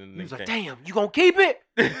nigga, he was like, damn, you gonna keep it?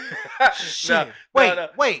 Shit. Wait,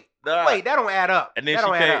 that don't add up. And then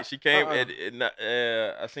she came.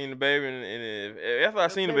 I seen the baby, and after I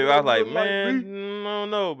seen the baby, I was like, man,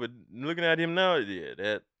 no. But looking at him now,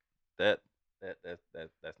 yeah, that's not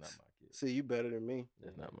my kid. See, you better than me.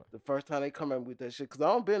 That's not my. The first time they come at me with that shit, because I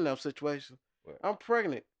don't been in that situation. What? I'm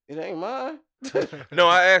pregnant. It ain't mine. No,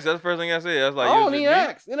 I asked. That's the first thing I said. I was like, I don't even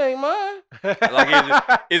ask. It ain't mine.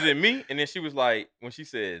 Like, is it me? And then she was like, when she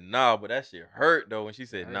said, nah, but that shit hurt, though. When she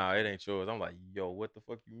said, nah, it ain't yours. I'm like, yo, what the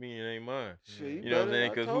fuck you mean it ain't mine? Shit, you know what I'm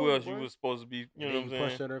saying? Because who else you was supposed to be, you know what I'm saying?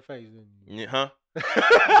 Punched in her face, didn't you? Yeah, huh?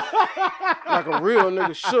 Like a real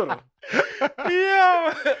nigga shoulda.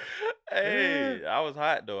 Yeah. Hey, I was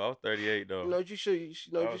hot, though. I was 38, though. You know what you should? You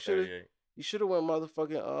should have went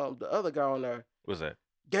motherfucking the other guy on there. What's that?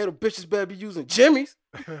 Gator bitches better be using Jimmy's.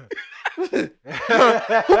 Who baby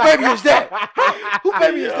is that? Who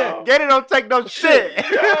baby is that? Gator don't take no shit.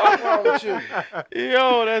 What's wrong with you?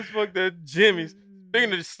 Yo, that's fucked up Jimmy's.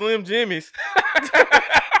 Speaking of Slim Jimmy's.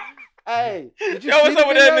 Hey, did you what's up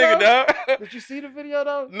with that nigga, dog? Did you see the video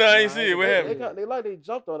though? No, I ain't see it. What happened? They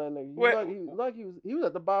jumped on that nigga. He was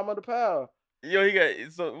at the bottom of the pile. Yo, he got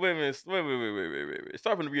wait a minute. Wait.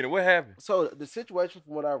 Start from the beginning. What happened? So the situation,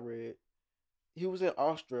 from what I read, He was in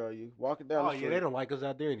Australia, walking down the street. Oh, yeah, they don't like us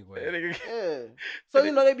out there anyway. Yeah. So,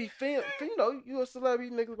 they be film. You a celebrity,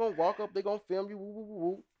 niggas gonna walk up, they gonna film you, woo, woo, woo,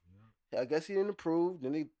 woo. Yeah. I guess he didn't approve.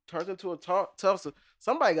 Then he turns into a tussle.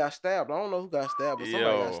 Somebody got stabbed. I don't know who got stabbed, but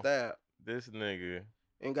somebody got stabbed. This nigga.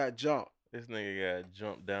 And got jumped. This nigga got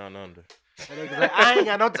jumped down under. That nigga's like, I ain't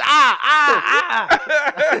got no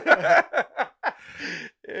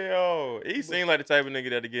Yo, he seemed like the type of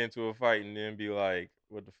nigga that'd get into a fight and then be like,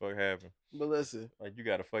 what the fuck happened? But listen. Like, you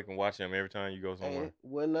gotta fucking watch him every time you go somewhere. It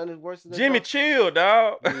wasn't none as worse as that Jimmy, chill,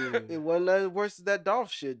 dog. Yeah. It wasn't none as worse as that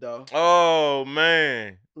Dolph shit, though. Oh,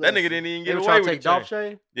 man. Listen, that nigga didn't even get away with take Dolph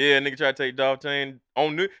chain? Yeah, nigga tried to take Dolph chain.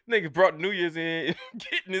 Nigga brought New Year's in,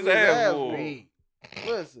 getting his ass whooped.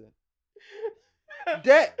 Listen.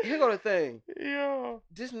 Here go the thing. Yeah.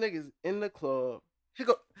 This nigga's in the club.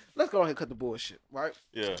 Let's go ahead and cut the bullshit, right?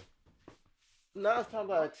 Yeah. 9 times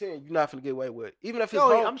out of 10, you're not finna get away with it. Even if it's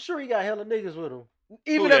I'm sure he got hella niggas with him.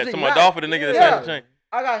 Even if it's my Dolph or the nigga that said the chain.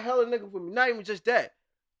 I got hella niggas with me. Not even just that.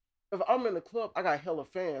 If I'm in the club, I got hella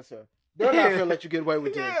fans here. They're not finna let you get away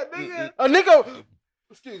with this. Yeah, nigga. A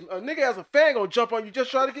nigga as a fan gonna jump on you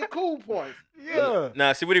just try to get cool points. Yeah.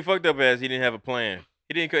 Nah, see what he fucked up as he didn't have a plan.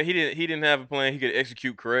 He didn't have a plan he could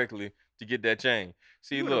execute correctly to get that chain.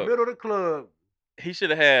 See, look. In the middle of the club. He should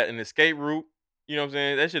have had an escape route. You know what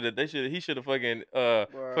I'm saying? He should have fucking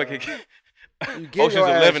Ocean's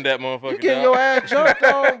 11 that motherfucker. You getting your ass jumped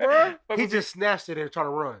on, bro. He just snatched it and trying to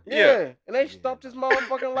run. Yeah. And they stopped his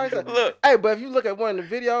motherfucking license. Look. Hey, but if you look at one of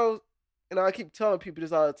the videos, and I keep telling people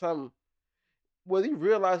this all the time, whether you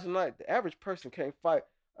realize or not, the average person can't fight.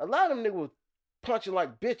 A lot of them niggas was punching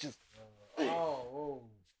like bitches. Oh.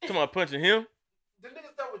 Come on, punching him? The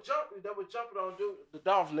niggas that were jumping on dude, the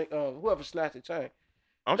Dolph nigga, whoever snatched the chain.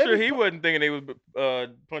 I'm sure he wasn't thinking they was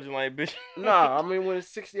punching like bitch. Nah, I mean when it's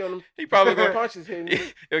 60 on them, he probably gonna punches him. Yo,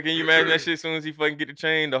 can you imagine that shit? As soon as he fucking get the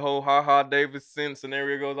chain, the whole Ha Davidson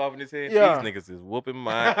scenario goes off in his head. Yeah. These niggas is whooping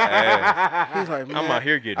my ass. He's like, man, I'm out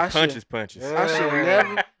here getting punches.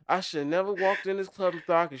 I should never walked in this club and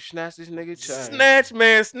thought I could snatch this nigga chain. Snatch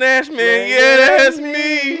man, yeah, that's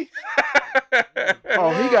me.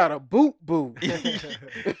 Oh, he got a boot.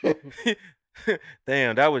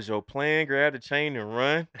 Damn, that was your plan. Grab the chain and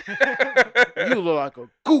run. You look like a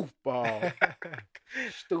goofball.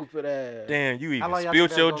 Stupid ass. Damn, you even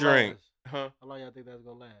spilled your drink. Huh? How long y'all think that's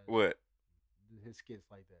gonna last? What? His skits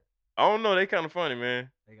like that. I don't know. They kind of funny,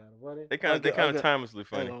 man. They kind of funny. They kind of timelessly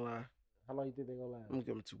funny. How long you think they gonna last? I'm gonna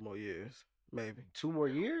give him 2 more years, maybe. 2 more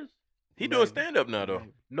years? He doing stand up now, though.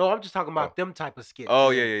 Maybe. No, I'm just talking about them type of skits.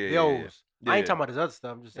 Oh yeah. Those. I ain't talking about his other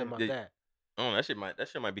stuff. I'm just saying about that. Oh, that shit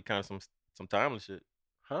might be kind of some timeless shit.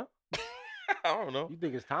 Huh? I don't know. You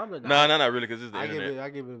think it's timeless? No, not really, because it's the internet. I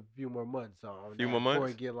give it a few more months. Few more months? Before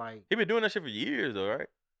it get like... He been doing that shit for years, though, right?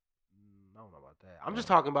 I don't know about that. I'm just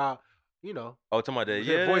talking about, you know. Oh, talking about that,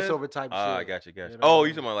 yeah. Voiceover type shit. I got you. You know oh,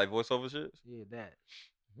 you talking about like voiceover shit? Yeah, that.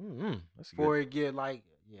 Mm-hmm. That's good. Before it get like,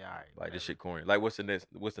 yeah, all right. Like this shit corny. Like, what's the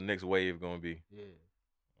next wave gonna be? Yeah.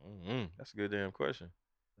 Mm-hmm. That's a good damn question.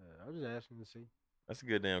 I was just asking to see. That's a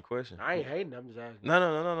good damn question. I ain't hating. I'm just asking.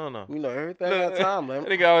 No. You know, everything got time, man.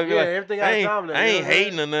 Everything got time. I ain't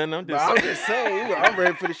hating or nothing. I'm just saying. I'm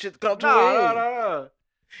ready for the shit to come to an end. No.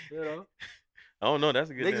 You know. I don't know. That's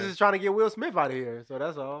a good niggas is trying to get Will Smith out of here, so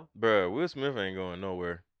that's all. Bruh, Will Smith ain't going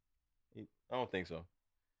nowhere. I don't think so.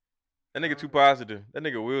 That nigga too positive. That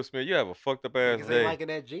nigga Will Smith, you have a fucked up ass day. They ain't liking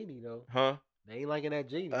that genie, though. Huh? They ain't liking that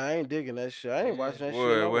genie. I ain't digging that shit. I ain't watching that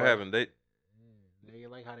shit. What happened? They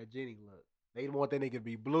ain't like how that genie look. They want that nigga to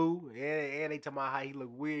be blue, and they talking about how he look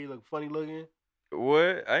weird, he look funny looking.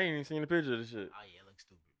 What? I ain't even seen the picture of this shit. Oh, yeah, it looks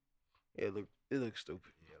stupid. Yeah, it looks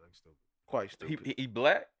stupid. Yeah, it looks stupid. Quite stupid. He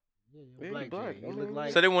black? Yeah, he black. He look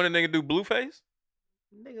like... So they want a nigga to do blue face?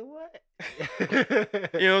 Nigga, what?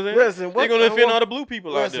 You know what I'm saying? Listen, they gonna offend all the blue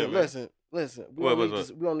people out there, man. Listen. We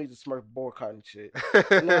don't need to smirk boycotting shit.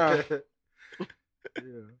 Nah.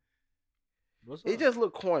 Yeah. It just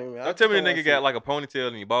look corny, man. Don't tell me the nigga got like a ponytail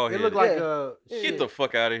and he bald head. It look like get the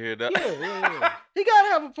fuck out of here, dog. Yeah. He gotta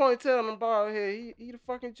have a ponytail and bald head. He the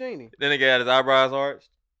fucking genie. Then he got his eyebrows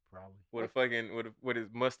arched. Probably. With a fucking with his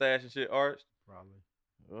mustache and shit arched. Probably.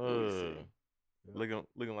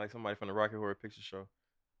 Looking like somebody from the Rocky Horror Picture Show.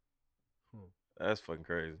 That's fucking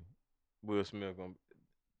crazy. Will Smith gonna.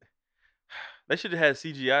 They should have had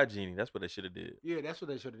CGI genie. That's what they should have did. Yeah, that's what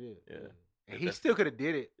they should have did. Yeah. And he still could have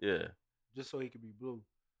did it. Yeah. Just so he could be blue.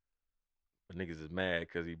 But niggas is mad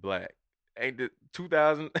because he black. Ain't it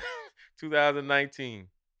 2019.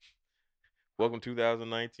 Welcome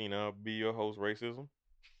 2019. I'll be your host, Racism.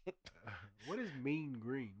 What is Mean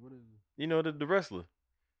Green? What is it? You know, the wrestler.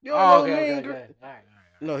 You don't know Mean Green. All right.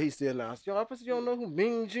 No, he still announced. Yo, I bet you don't know who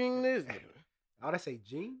Mean Gene is. Oh, they say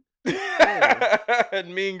Gene?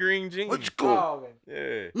 Mean Green Gene. What you going?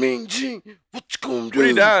 Yeah. Mean Gene. What you gonna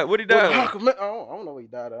do? What he died? I don't know what he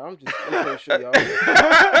died of. I'm pretty sure y'all.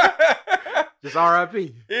 Just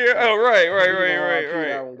R.I.P. Yeah. Oh,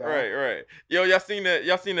 right. Yo, y'all seen that?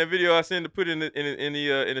 Y'all seen that video I sent to put in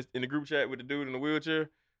the group chat with the dude in the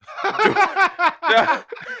wheelchair?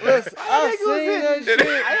 Listen, I seen that shit. I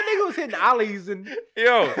didn't think it was hitting ollies and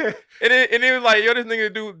and it was like, yo, this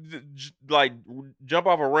nigga dude like jump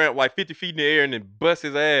off a ramp like 50 feet in the air and then bust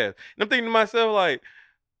his ass. And I'm thinking to myself like,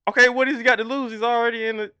 okay, what has he got to lose? He's already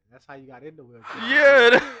in the. That's how you got in the wheelchair.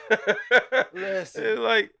 Yeah. Listen. It's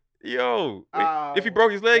like, yo, if he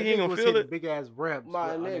broke his leg, he ain't gonna feel it. Big ass ramps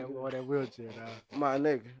on that wheelchair. My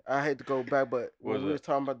nigga, I hate to go back, but when we were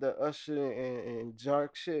talking about the Usher and Jark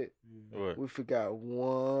shit, we forgot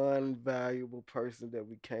one valuable person that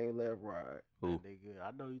we can't let ride. Who? Nigga,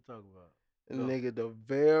 I know you talking about. Nigga, the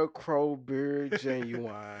Velcro beard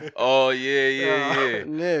Genuine. Oh yeah.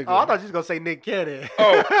 Nigga. Oh, I thought you was gonna say Nick Cannon.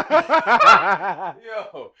 Oh.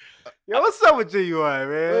 Yo, what's up with Genuine,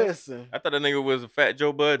 man? Listen. I thought that nigga was a Fat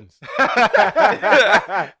Joe Buttons.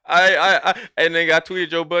 I tweeted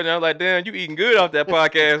Joe Budden. I was like, damn, you eating good off that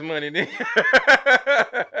podcast money, nigga.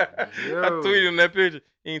 I tweeted him that picture.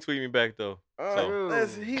 He ain't tweeting me back though.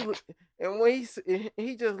 Listen, when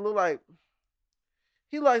he just looked like.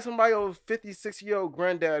 He like somebody old 56-year-old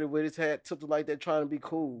granddaddy with his hat tilted like that trying to be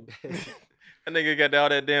cool. That nigga got all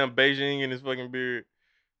that damn Beijing in his fucking beard.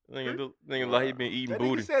 Nigga like he been eating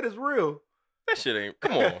booty. That nigga said it's real. That shit ain't,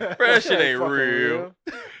 come on. Bro, that shit ain't real.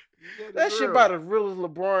 That shit about as real as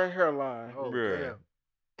LeBron hairline. Oh, bro.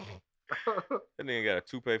 That nigga got a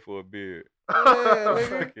toupee for a beard. Yeah,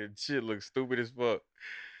 nigga. Fucking shit looks stupid as fuck.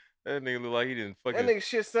 That nigga look like he didn't fucking. That nigga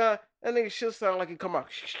shit sound like he come out.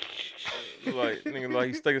 Like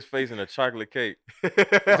he stuck his face in a chocolate cake. That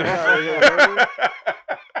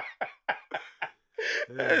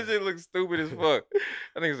shit looks stupid as fuck.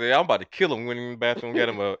 I think say I'm about to kill him. Went in the bathroom, got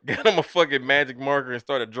him a fucking magic marker and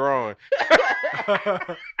started drawing.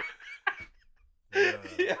 Yo,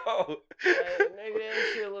 nigga,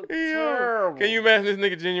 that shit look terrible. Can you imagine this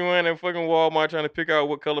nigga Genuine at fucking Walmart trying to pick out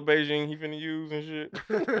what color Beijing he finna use and shit?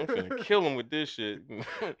 I'm finna kill him with this shit.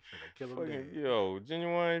 Yo,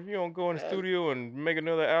 Genuine, if you don't go in the studio and make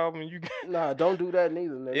another album, you nah, don't do that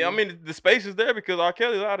neither, nigga. Yeah, I mean the space is there because R.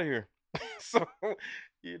 Kelly's out of here. So,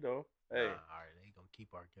 you know, hey. All right, they gonna keep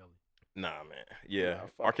R. Kelly. Nah, man. Yeah,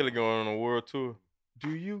 R. Kelly going on a world tour. Do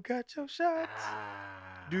you got your shots?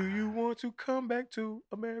 Do you want to come back to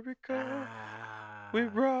America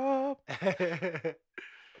with Rob? So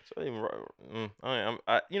even,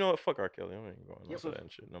 you know what? Fuck R. Kelly. I ain't going over that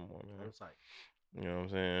shit no more, man. You know what I'm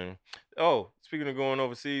saying? Oh, speaking of going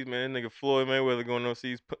overseas, man, nigga Floyd Mayweather going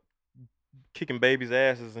overseas, kicking babies'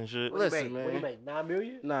 asses and shit. Listen, man. What do you make? 9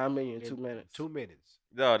 million? 9 million in 2 minutes. 2 minutes.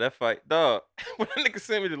 Dog, that fight. Dog, when that nigga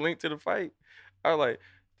sent me the link to the fight, I was like,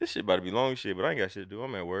 this shit about to be long shit, but I ain't got shit to do.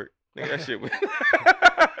 I'm at work. Nigga, that shit was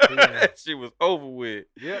that shit was over with.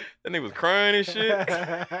 Yep. That nigga was crying and shit. Like,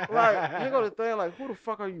 here go the thing, like, who the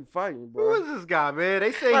fuck are you fighting, bro? Who is this guy, man?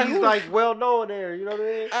 They say he's like well known there, you know what I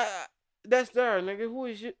mean? That's there, nigga. Who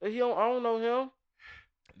is you? I don't know him.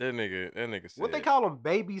 That nigga said, what they call him,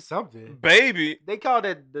 baby something. Baby? They call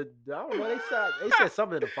that I don't know, they said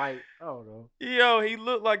something in the fight. I don't know. Yo, he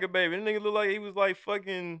looked like a baby. That nigga looked like he was like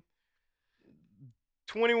fucking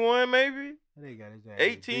 21 maybe? They got his ass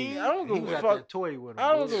 18? I don't give a fuck. Toy with him,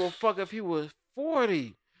 I don't give a fuck if he was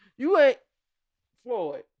 40. You ain't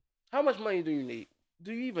Floyd. How much money do you need?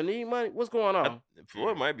 Do you even need money? What's going on?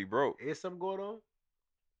 Floyd might be broke. Is something going on?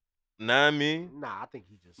 9 million? Nah, I think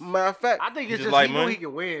he just. Matter of fact, I think it's just like he money? know he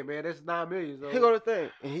can win, man. That's 9 million. So. Here go the thing,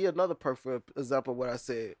 and he another perfect example of what I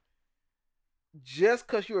said. Just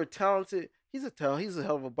because you're talented, he's a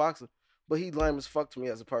hell of a boxer, but he lame as fuck to me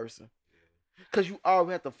as a person. Because you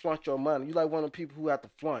always have to flaunt your money. You like one of the people who have to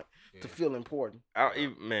flaunt to feel important.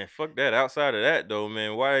 Man, fuck that. Outside of that, though,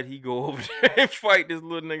 man, why did he go over there and fight this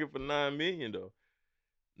little nigga for 9 million, though?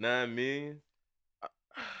 9 million?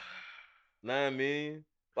 9 million?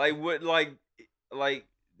 Like, what, like,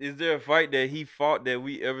 is there a fight that he fought that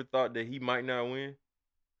we ever thought that he might not win?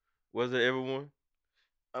 Was there ever one?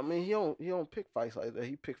 I mean, he don't pick fights like that.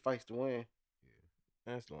 He pick fights to win.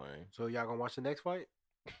 Yeah. That's lame. So y'all gonna watch the next fight?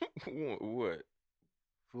 What?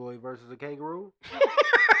 Floyd versus a kangaroo?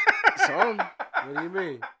 Something. What do you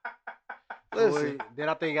mean? Listen. Floyd, then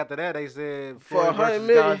I think after that they said for Floyd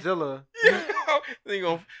versus Godzilla. They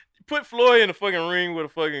gonna put Floyd in the fucking ring with a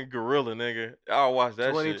fucking gorilla, nigga. I'll watch that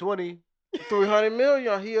 2020. shit. $300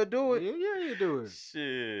 million, he'll do it. Yeah, he'll do it.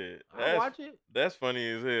 Shit. I'll watch it. That's funny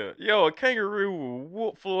as hell. Yo, a kangaroo will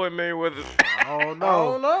whoop Floyd Mayweather. I don't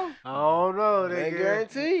know. They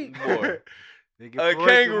guaranteed. Boy. A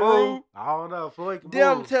kangaroo. I don't know. Floyd can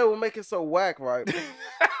Damn, move. tell you what make it so whack, right?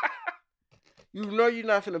 You know you're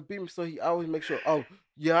not finna beat me, so he always make sure, oh,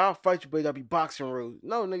 yeah, I'll fight you, but it gotta be boxing rules.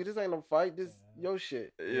 No, nigga, this ain't no fight. This your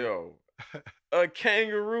shit. Yo. A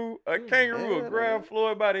kangaroo will grab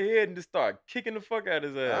Floyd by the head and just start kicking the fuck out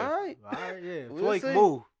of his ass. All right, yeah. Floyd can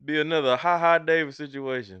move. Be another Ha Davis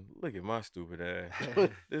situation. Look at my stupid ass.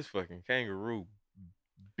 This fucking kangaroo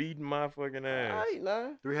beating my fucking ass. All right,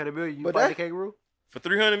 nah. $300 million. You fight the kangaroo for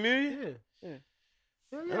 $300 million? Yeah.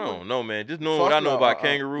 I don't know, man. Just knowing what I know about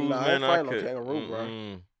kangaroos, man. I could. No kangaroo,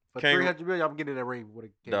 bro. For $300 million, I'm getting in that ring with a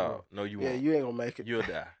kangaroo. Dog, no, you won't. Yeah, you ain't gonna make it. You'll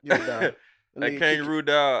die. You'll die. That kangaroo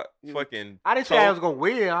dog, fucking. I didn't say I was gonna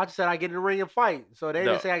win. I just said I get in the ring and fight. So they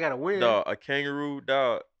didn't say I gotta win. Dog, a kangaroo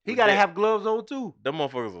dog. He gotta have gloves on too. Them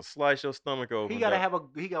motherfuckers will slice your stomach open. He gotta have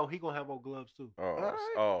he gonna have on gloves too. All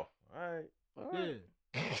right. Yeah.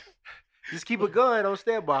 Just keep a gun on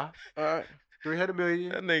standby. All right. $300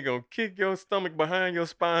 million. That nigga gonna kick your stomach behind your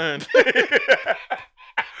spine.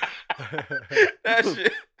 That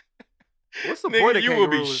shit. What's the point of kangaroos? You will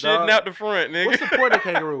be shitting out the front, nigga. What's the point of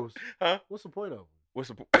kangaroos? Huh? What's the point of them? What's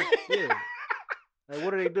the point? Yeah. Like,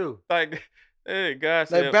 what do they do? Like, hey, God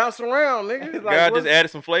said. They bounce around, nigga. God just added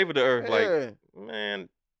some flavor to earth. Yeah. Like, man.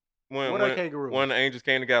 What are kangaroos? One of the angels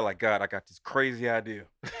came to God like, God, I got this crazy idea.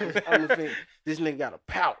 I'm thinking, this nigga got a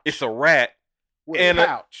pouch. It's a rat with and a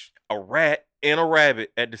pouch. A rat and a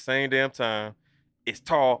rabbit at the same damn time. It's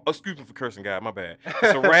tall. Excuse me for cursing, God. My bad.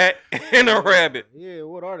 It's a rat and a rabbit. Yeah,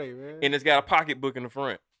 what are they, man? And it's got a pocketbook in the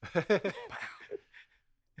front. I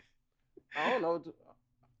don't know.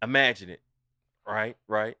 Imagine it. Right.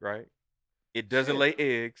 It doesn't lay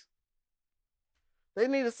eggs. They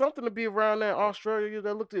needed something to be around there in Australia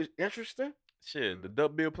that looked interesting. Shit, the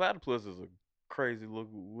duck-billed platypus is a crazy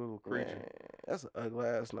little creature. Man, that's an ugly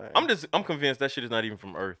ass name. I'm convinced that shit is not even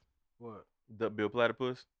from Earth. What? Duck-billed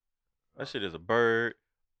platypus. That shit is a bird,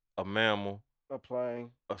 a mammal, a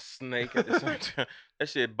plane, a snake at the same time. That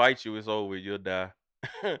shit bites you, it's over, you'll die.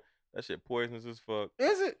 That shit poisonous as fuck.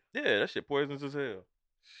 Is it? Yeah, that shit poisonous as hell.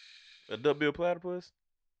 A duck-billed platypus?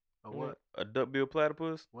 A what? A duck-billed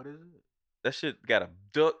platypus? What is it? That shit got a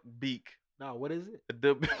duck beak. No, what is it? A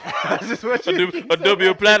duck-billed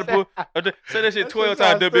platypus. Say that shit 12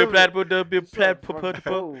 times. Duck-billed platypus. Duck-billed platypus.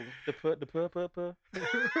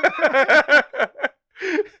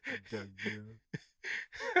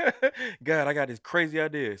 God, I got this crazy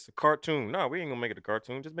idea. It's a cartoon. No, we ain't gonna make it a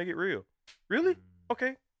cartoon. Just make it real. Really?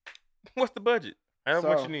 Okay. What's the budget? However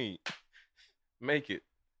much you need. Make it.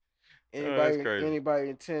 Anybody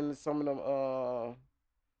attend some of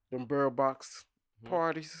them barrel box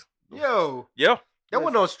parties? Yo. Yeah. That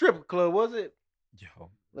wasn't no strip club, was it? Yo.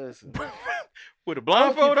 Listen. With a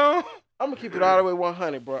blindfold on? I'm gonna keep it all the way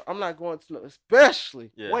 100, bro. I'm not going to,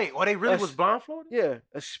 especially. Yeah. Wait, they really was blindfolded? Yeah,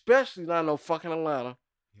 especially not no fucking Atlanta.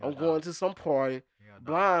 I'm going to some party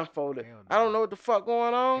blindfolded. I don't know what the fuck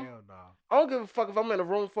going on. Hell no. I don't give a fuck if I'm in a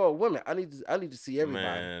room full of women. I need to see everybody.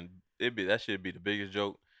 Man, that should be the biggest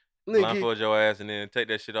joke. Blindfold your ass and then take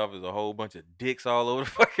that shit off as a whole bunch of dicks all over the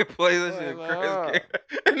fucking place. That shit is crazy.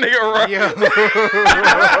 Nigga right.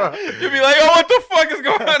 You be like, oh, what the fuck is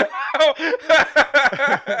going on?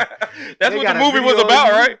 That's what the movie was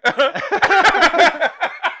about, right?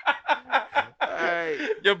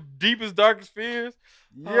 Your deepest, darkest fears?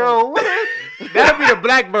 Yo, what is that'd be the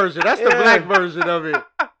black version. That's the black version of it.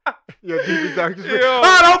 Your deepest, darkest fears.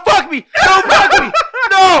 Oh, don't fuck me! Don't fuck me!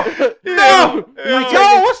 No!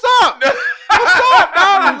 Yo, what's up? What's up,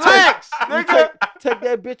 dog? Relax, nigga. Take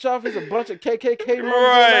that bitch off. It's a bunch of KKK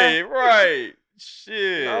members. Right.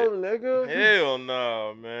 Shit. No, nigga. Hell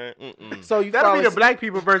no, man. So you that'll be the black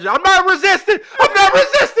people version. I'm not resisting. I'm not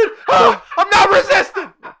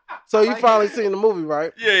resisting. So you finally seen the movie,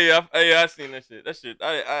 right? Yeah, I seen that shit. That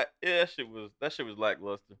shit was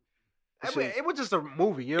lackluster. It was just a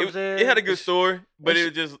movie, you know what I'm saying? It had a good story, but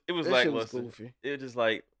it was lackluster. Goofy. It was just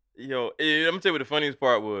like, yo, I'm gonna tell you what the funniest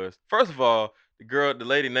part was. First of all, the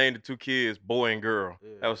lady named the two kids boy and girl. Yeah.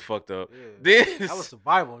 That was fucked up. Yeah. Then that was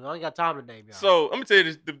survival. I ain't got time to name y'all. So I'm gonna tell you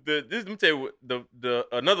this. Let me tell you what the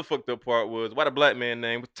another fucked up part was. Why the black man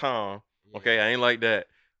name was Tom? Yeah. Okay, I ain't like that.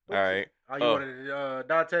 All right. Oh, you wanted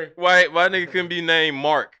Dante? Why nigga couldn't be named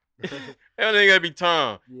Mark? That nigga gotta be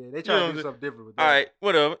Tom. Yeah, they try to do something different with that. All right,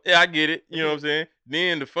 whatever. Yeah, I get it. You know what I'm saying?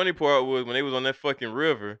 Then the funny part was when they was on that fucking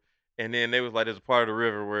river, and then they was like, there's a part of the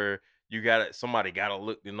river where somebody gotta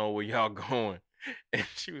look to know where y'all going. And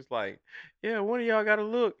she was like, yeah, one of y'all got to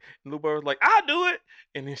look. And little boy was like, I'll do it.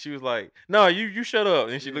 And then she was like, no, you shut up.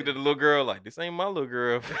 And she looked at the little girl like, this ain't my little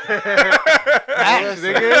girl. Facts,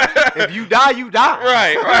 nigga. If you die, you die.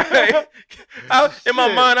 Right. In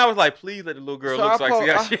my mind, I was like, please let the little girl look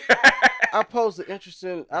like I posed an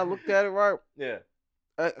interesting. I looked at it, right? Yeah.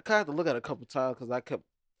 I kind of had to look at it a couple times because I kept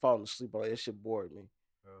falling asleep on it. That shit bored me.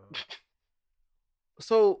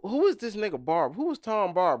 So who is this nigga Barber? Who was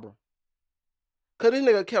Tom Barber? Cause this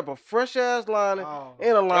nigga kept a fresh ass lining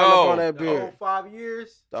and a line up on that beard. The whole 5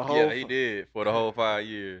 years? He did for the whole 5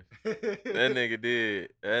 years. That nigga did.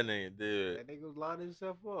 That nigga was lining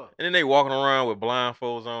himself up. And then they walking around with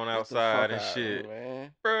blindfolds on outside and shit.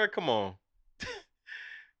 Man. Bro, come on.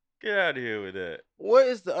 Get out of here with that. What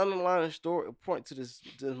is the underlying story point to this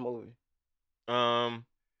movie? I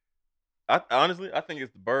honestly think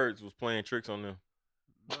it's the birds was playing tricks on them.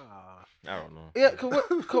 I don't know. Yeah,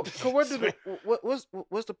 what's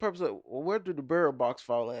the purpose of where did the burial box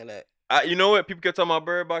fall in at? You know what? People kept talking about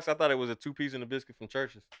burial box. I thought it was a 2-piece and a biscuit from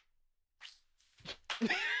Church's.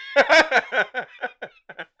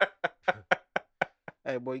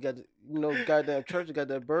 Hey boy, you got goddamn Church got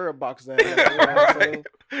that burial box down there. You know what I'm saying?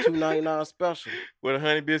 $2.99 special with a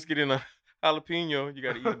honey biscuit and a jalapeno. You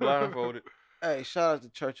got to eat blindfolded. Hey, shout out to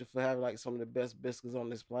Church for having like some of the best biscuits on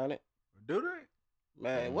this planet. Do they?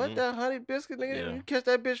 Man, what that honey biscuit, nigga? Yeah. You catch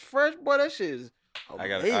that bitch fresh, boy. That shit is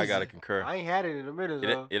amazing. I gotta concur. I ain't had it in a minute,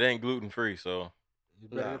 though. It ain't gluten free, so. You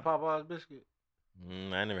better than Popeye's biscuit?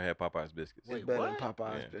 I never had Popeye's biscuits. It's better than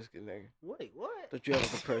Popeye's biscuit, nigga. Wait, what? Don't you ever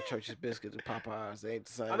compare Church's biscuit to Popeye's? They ain't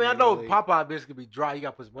the same. I mean, I know Popeye's biscuit be dry. You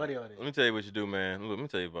gotta put some money on it. Let me tell you what you do, man. Look, let me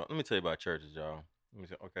tell you about Church's, y'all.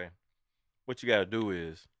 Okay. What you gotta do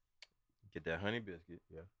is get that honey biscuit.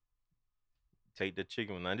 Yeah. Take the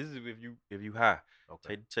chicken. Now this is if you high.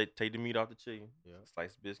 Okay. Take the meat off the chicken. Yeah.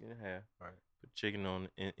 Slice the biscuit in half. All right. Put chicken on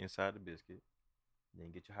inside the biscuit.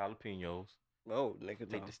 Then get your jalapenos. Oh, nigga.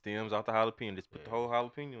 Take the stems off the jalapeno. Just put the whole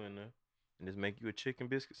jalapeno in there, and just make you a chicken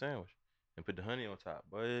biscuit sandwich. And put the honey on top,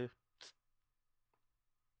 boy.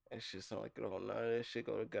 That shit sound like it don't none of that shit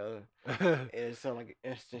go together. And it sound like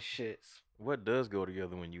instant shits. What does go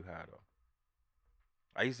together when you high though?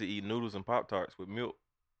 I used to eat noodles and Pop-Tarts with milk.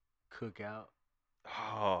 Cookout.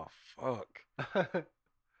 Oh fuck!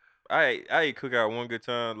 I ate Cookout one good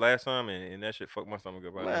time last time, and that shit fucked my stomach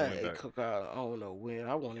up. Man, I ate Cookout. I don't know when.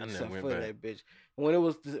 I wanted to set foot in that bitch. When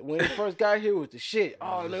it first got here, it was the shit.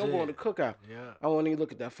 Oh, nigga, I'm going to Cookout. Yeah. I won't even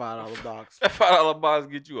look at that $5 box. That $5 box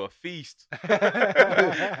get you a feast.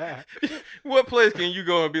 What place can you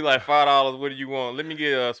go and be like $5? What do you want? Let me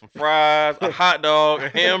get some fries, a hot dog, a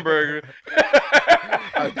hamburger,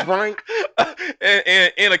 a drink,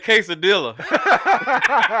 and a quesadilla.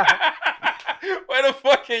 Where the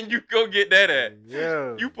fuck can you go get that at?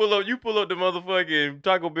 Yeah. You pull up the motherfucking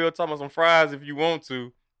Taco Bell talking about some fries if you want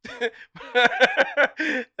to.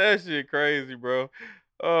 That shit crazy, bro.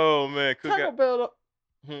 Oh man, Taco Bell.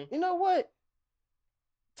 You know what?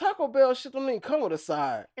 Taco Bell shit don't even come with a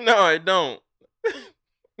side. No, it don't.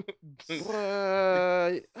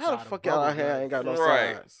 How the fuck y'all out here ain't got no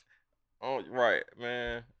sides? Oh, right,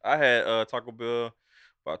 man. I had Taco Bell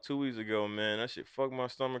about 2 weeks ago, man. That shit fucked my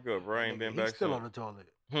stomach up, bro. I ain't been back. He's still on the toilet.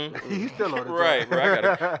 He's still on the toilet. Right, bro.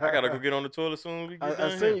 I gotta go get on the toilet soon as we get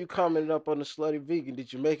I seen you commented up on the Slutty Vegan.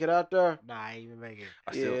 Did you make it out there? Nah, I ain't even make it.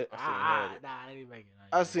 I still had it. Nah, I didn't make it.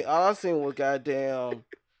 All I seen was goddamn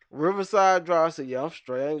Riverside Drive. I said, yeah, I'm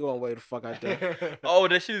straight. I ain't going way the fuck out there. Oh,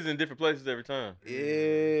 that shit is in different places every time.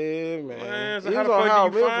 Yeah, man. So how the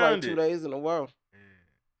fuck do you find like 2 days in a row.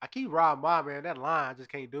 I keep riding by, man. That line, I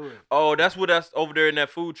just can't do it. Oh, that's over there in that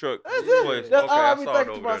food truck. That's it. Place. That's all I be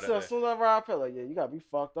thinking to myself. As soon as I ride up, like, yeah, you gotta be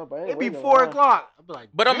fucked up. It be 4 o'clock. I be like,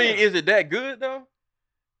 but I mean, is it that good though,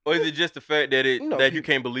 or is it just the fact that you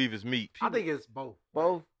can't believe it's meat? I think it's both.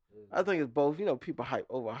 Both. I think it's both. You know, people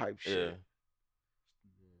overhype shit. Yeah.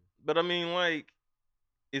 But I mean, like,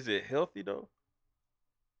 is it healthy though?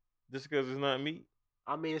 Just because it's not meat?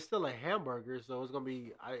 I mean, it's still a hamburger, so it's gonna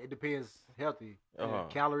be. It depends healthy.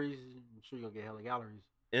 Calories, I'm sure you're gonna get hella calories.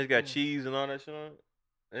 And it's got cheese and all that shit on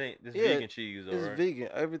it. It's vegan cheese though, it's right? Vegan.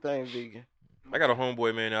 Everything's vegan. I got a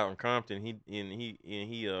homeboy man out in Compton. He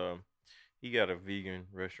got a vegan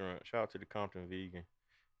restaurant. Shout out to the Compton Vegan.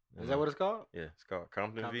 Is that what it's called? Yeah, it's called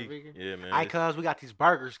Compton Vegan. Yeah, man. Hey, cuz, we got these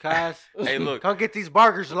burgers, cuz. Hey, look. Come get these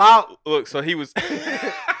burgers, loud. Look, so he was...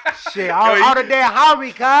 Shit, all the damn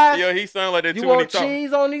homie, cuz. Yo, he sounded like that you too. You want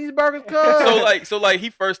cheese on these burgers, cuz? So he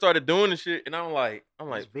first started doing the shit, and I'm like,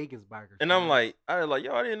 it's Vegan's burgers. And I'm like,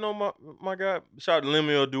 yo, I didn't know my guy. Shout out to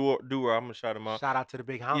Lemuel Dewar. I'm gonna shout him out. Shout out to the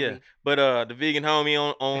big homie. Yeah, but the vegan homie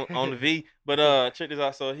on the V. But check this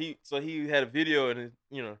out. So he had a video, and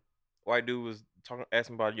white dude was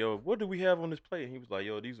asking about, yo, what do we have on this plate? And he was like,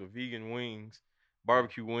 yo, these are vegan wings.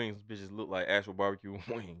 Barbecue wings. Bitches look like actual barbecue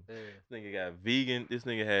wings. Yeah. This nigga got vegan. This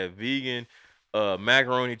nigga had vegan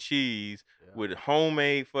macaroni cheese with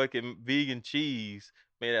homemade fucking vegan cheese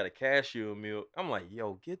made out of cashew milk. I'm like,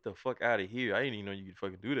 yo, get the fuck out of here. I didn't even know you could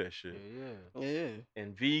fucking do that shit. Yeah.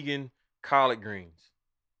 And vegan collard greens.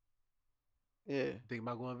 Yeah. Think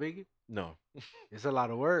about going vegan? No. It's a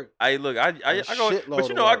lot of work. I go,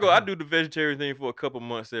 but I do the vegetarian thing for a couple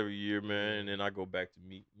months every year, man, and then I go back to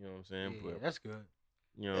meat. You know what I'm saying? Yeah, that's good.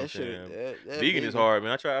 You know what I'm saying? Vegan is hard,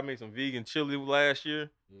 man. I made some vegan chili last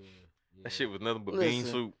year. Yeah. That shit was nothing but bean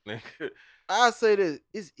soup, nigga. I say this,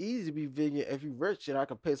 it's easy to be vegan if you rich and I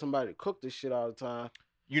can pay somebody to cook this shit all the time.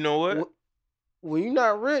 You know what? When you're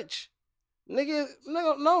not rich, nigga.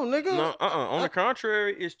 No, on the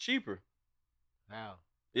contrary, it's cheaper. How?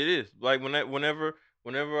 It is. Like whenever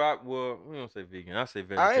we don't say vegan, I say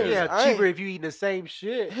vegetarian. Cheaper if you eating the same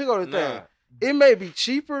shit. Here go the thing. It may be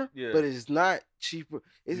cheaper, but it's not cheaper.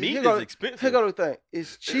 Meat is expensive. Here go the thing.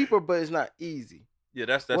 It's cheaper, but it's not easy. Yeah,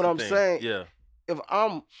 that's what I'm saying. Yeah. If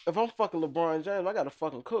I'm fucking LeBron James, I gotta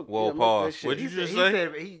fucking cook. Whoa, pause. What did you just say?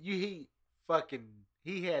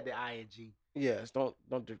 He had the ing. Yes, don't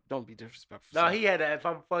be disrespectful. No, he had that. If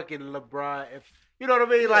I'm fucking LeBron, if you know what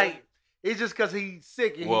I mean, like it's just because he's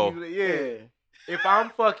sick. And if I'm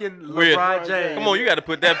fucking LeBron James, come on, you gotta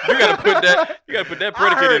put that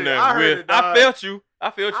predicate in there. I felt you,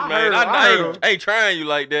 man. I ain't trying you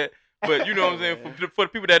like that. But you know what I'm saying? For the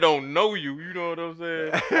people that don't know you, you know what I'm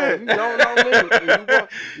saying? You don't know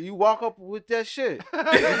me. You walk up with that shit, you're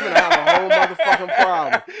going to have a whole motherfucking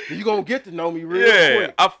problem. You're going to get to know me real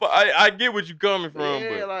quick. I get what you're coming from.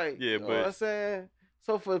 You know what I'm saying?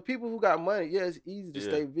 So for people who got money, it's easy to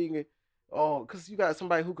stay vegan. Oh, because you got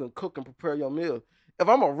somebody who can cook and prepare your meal. If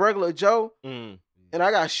I'm a regular Joe and I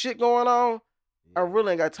got shit going on, I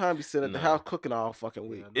really ain't got time to be sitting at the house cooking all fucking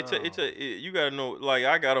week. You gotta know. Like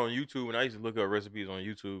I got on YouTube and I used to look up recipes on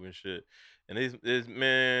YouTube and shit. And this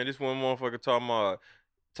one motherfucker talking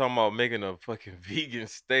about making a fucking vegan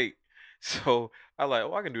steak. So I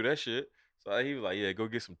I can do that shit. So he was like, yeah, go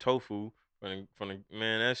get some tofu. From the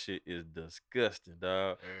man, that shit is disgusting,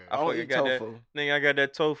 dog. I fucking got tofu. I got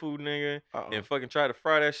that tofu, nigga, and fucking tried to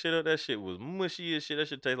fry that shit up. That shit was mushy as shit. That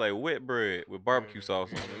shit tastes like wet bread with barbecue sauce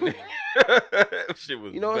on it. That shit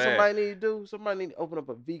was. You know what somebody need to do? Somebody need to open up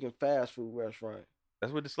a vegan fast food restaurant.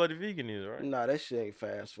 That's what the Slutty Vegan is, right? Nah, that shit ain't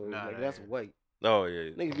fast food. Nah, that's weight. Oh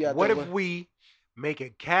yeah. Niggas what if we make a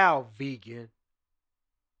cow vegan?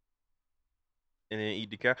 And then eat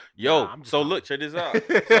the cow. Yo, look, check this out.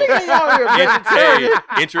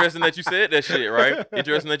 Interesting that you said that shit, right?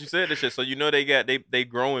 Interesting that you said that shit. So you know they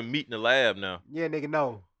growing meat in the lab now. Yeah, nigga,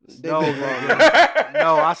 no, nigga.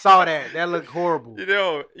 No, I saw that. That looked horrible. You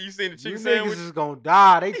know, you seen the chicken sandwich? Niggas is gonna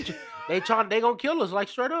die. They gonna kill us like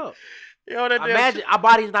straight up. Yo, that imagine our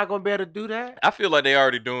body's not gonna be able to do that. I feel like they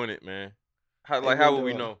already doing it, man. How would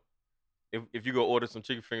we know? If you go order some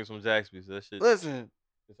chicken fingers from Zaxby's, that shit. Listen.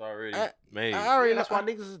 It's already made. That's why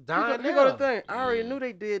niggas is dying. You got the thing. I already knew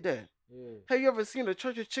they did that. Yeah. Have you ever seen a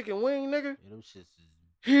Church's chicken wing, nigga? Yeah, them shits is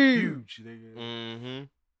huge, nigga.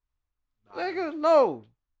 Mm-hmm. Nigga, no.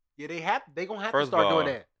 Yeah, they gonna have to start doing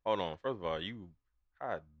that. Hold on. First of all,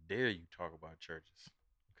 how dare you talk about churches?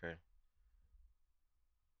 Okay.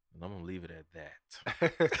 And I'm gonna leave it at that.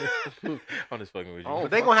 I'm just fucking with you.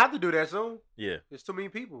 But they gonna have to do that soon. Yeah. There's too many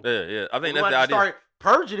people. Yeah. I think that's the idea. Start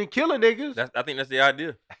purging and killing niggas. I think that's the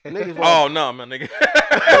idea. Niggas no, man, nigga.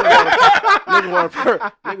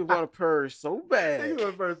 Niggas want to purge so bad. Niggas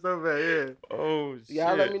want to purge so bad, yeah. Oh, shit.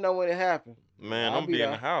 Y'all let me know when it happens. Man, I'm be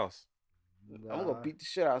in the house. I'm gonna beat the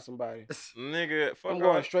shit out of somebody. Nigga, fuck I'm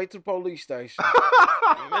going straight to the police station.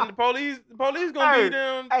 Man, the police gonna be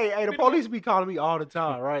them. Hey, the police be calling me all the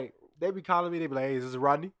time, right? They be calling me, they be like, hey, is this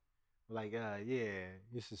Rodney? I'm like, yeah,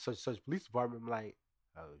 this is such police department. I'm like,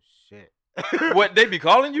 oh shit. What, they be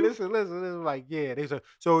calling you? Listen, like, yeah. They say,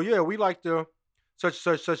 so yeah, we like to such,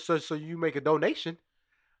 so you make a donation.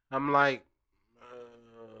 I'm like,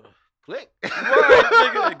 Click. Right,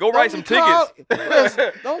 nigga. Go write some tickets.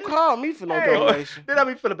 Listen, don't call me for no donation. Then I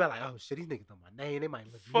be feeling bad like, oh shit, these niggas know my name. They might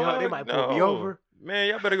look me up. They might pull me over. Man,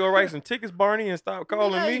 y'all better go write some tickets, Barney, and stop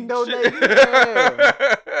calling me. Donate.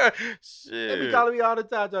 Shit. They be calling me all the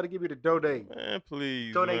time trying to get me to donate. Man,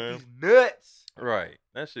 please, Donate man. these nuts. Right.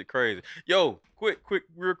 That shit crazy. Yo,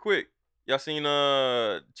 real quick. Y'all seen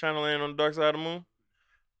China Land on the Dark Side of the Moon?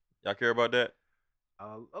 Y'all care about that?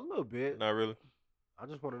 A little bit. Not really. I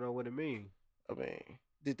just want to know what it means. I mean,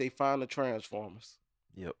 did they find the Transformers?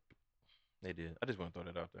 Yep. They did. I just want to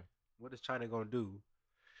throw that out there. What is China gonna do?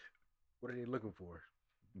 What are they looking for?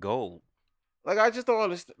 Gold. Like, I just don't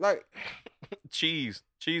understand. Like, Cheese.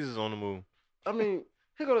 Cheese is on the moon. I mean,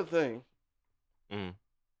 here go the thing. Mm.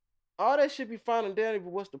 All that shit be fine and dandy,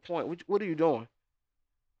 but what's the point? What are you doing?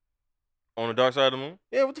 On the Dark Side of the Moon?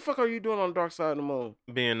 Yeah, what the fuck are you doing on the Dark Side of the Moon?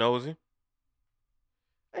 Being nosy.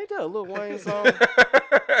 Ain't that a Lil Wayne song?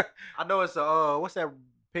 I know it's a what's that?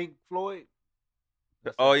 Pink Floyd.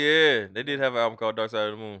 Oh yeah, they did have an album called Dark Side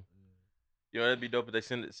of the Moon. You know that'd be dope if they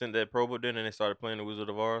sent that promo then and they started playing the Wizard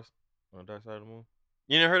of Oz on the Dark Side of the Moon.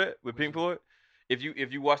 You never heard that with Pink Floyd? If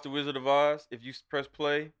you watch the Wizard of Oz, if you press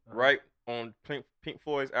play right on Pink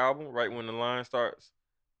Floyd's album, right when the line starts,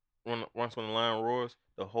 once when the line roars,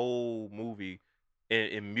 the whole movie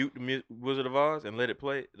and mute the Wizard of Oz and let it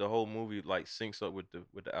play, the whole movie like syncs up with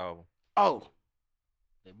the album. Oh.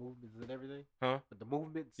 The movements and everything? Huh? With the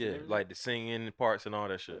movements? Yeah, like the singing parts and all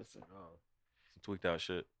that shit. Listen, Some tweaked out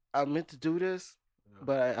shit. I meant to do this,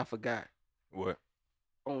 but I forgot. What?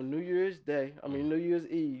 On New Year's Day, New Year's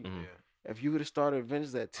Eve, if you would have started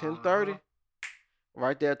Avengers at 10:30,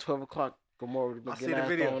 right there at 12 o'clock, Gamora would have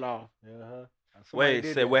been thrown off. Wait,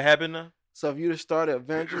 say what happened now? So if you'd have started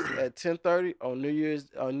Avengers at 10:30 on New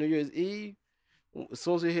Year's Eve, as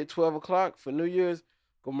soon as it hit 12 o'clock for New Year's,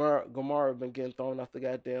 Gamora been getting thrown off the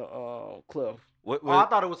goddamn cliff. What? I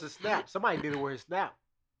thought it was a snap. Somebody did it where he snapped.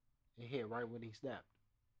 It hit right when he snapped.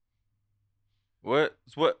 What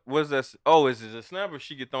was that? Oh, is it a snap or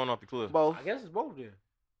she get thrown off the cliff? Both. I guess it's both then.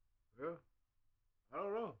 Yeah. I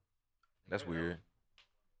don't know. That's weird.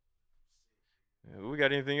 Yeah, we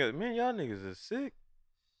got anything else? Man, y'all niggas is sick.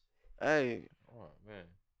 Hey. Oh man.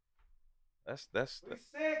 That's We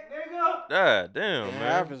sick, nigga. God damn, It man.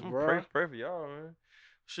 happens, bro. Pray for y'all, man.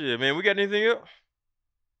 Shit, man. We got anything else?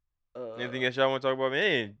 Anything else y'all want to talk about?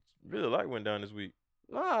 Man, really like went down this week.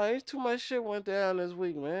 Nah, ain't too much shit went down this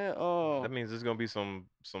week, man. That means there's gonna be some.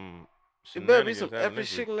 It better be some epic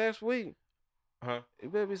shit next week. Huh?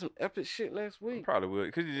 It better be some epic shit next week. Probably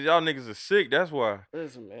will, cause y'all niggas are sick. That's why.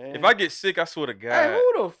 Listen, man. If I get sick, I swear to God. Hey,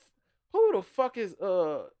 who the fuck is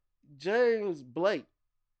James Blake?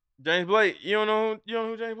 James Blake. You don't know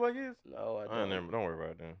who James Blake is? No, I don't. Don't worry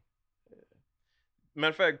about that. Yeah. Matter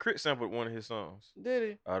of fact, Crit sampled one of his songs. Did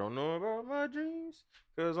he? I don't know about my dreams,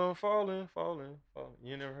 cause I'm falling.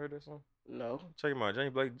 You never heard that song? No. Check him out,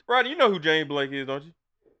 James Blake. Rodney, you know who James Blake is, don't you?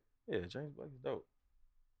 Yeah, James Blake is dope.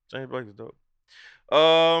 James Blake is dope. He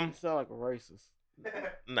sound like a racist.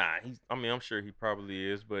 Nah, I'm sure he probably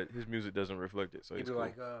is, but his music doesn't reflect it. So He'd he's be cool.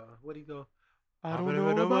 like, what'd he go? I don't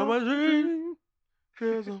know about my dream,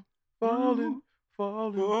 cause I'm falling.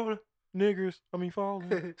 Niggers,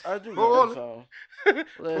 falling. I do know that song.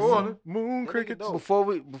 Listen, Moon crickets. before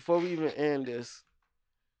we even end this,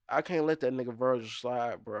 I can't let that nigga Virgil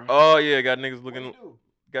slide, bro. Oh yeah, got niggas looking,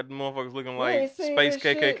 got the motherfuckers looking like space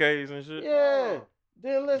KKKs and shit. Yeah.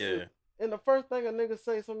 Then listen, and the first thing a nigga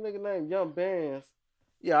say, some nigga named Young Bands.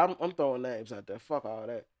 Yeah, I'm throwing names out there. Fuck all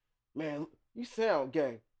that. Man, you sound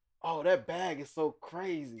gay. Oh, that bag is so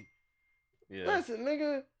crazy. Yeah. Listen,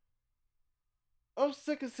 nigga. I'm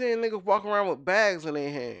sick of seeing niggas walking around with bags in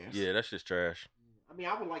their hands. Yeah, that's just trash. I mean,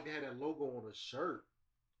 I would like to have that logo on a shirt.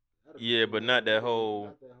 Yeah, but not that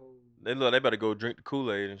whole. They better go drink the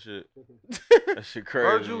Kool-Aid and shit. That shit crazy,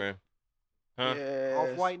 Virgil? man. Huh? Yes.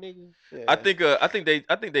 Off-white nigga. Yes. I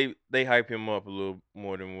think they hype him up a little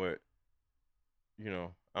more than what. I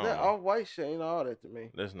don't that know. off-white shit ain't all that to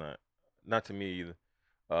me. That's not to me either.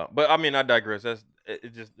 But I mean, I digress.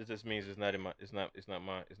 It just means it's not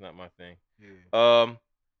my thing. Yeah.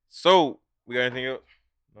 So we got anything else?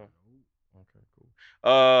 No. Okay,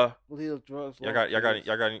 cool. Legal drugs. Y'all got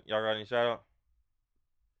any shout out?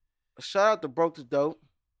 Shout out to Broke the Dope.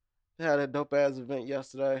 They had a dope ass event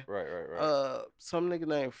yesterday. Right. Some nigga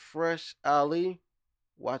named Fresh Ali.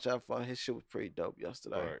 Watch out for him. His shit was pretty dope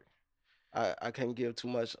yesterday. Right. I can't give too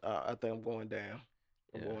much. I think I'm going down.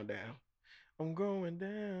 I'm going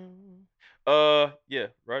down. Yeah,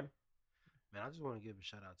 right. Man, I just want to give a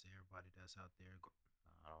shout out to everybody that's out there.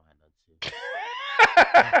 I don't have nothing to say.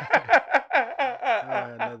 I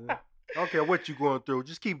don't have nothing. I don't care what you going through.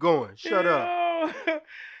 Just keep going. Shut up.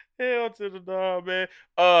 Hell to the dog, man.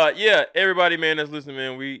 Yeah, everybody, man, that's listening,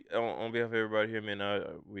 man. We on behalf of everybody here, man.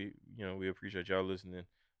 We appreciate y'all listening.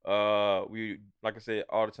 We like I said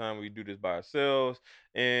all the time, we do this by ourselves,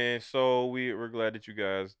 and so we're glad that you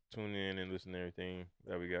guys tune in and listen to everything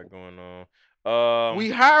that we got going on. We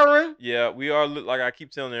hiring. Yeah, we are. Like I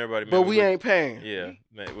keep telling everybody, man, but we ain't paying. Yeah,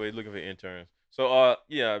 man, we're looking for interns. So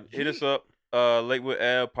hit us up. Lakewood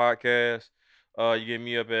Ave Podcast. You get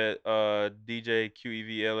me up at DJ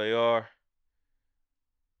QEVLAR.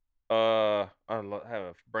 I have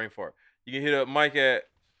a brain fart. You can hit up Mike at.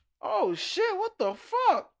 Oh shit! What the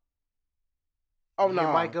fuck? Oh no!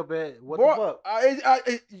 Nah. Mike up at what the fuck?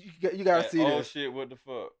 You gotta see this. Oh shit! What the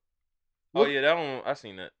fuck? What? Oh yeah, that one I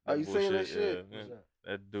seen that. Oh, you seen that shit? Yeah,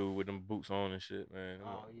 that dude with them boots on and shit, man.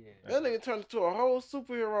 Oh yeah. That nigga turned into a whole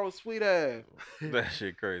superhero, sweet ass. That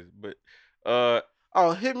shit crazy, but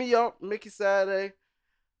hit me up, Mickey Saturday,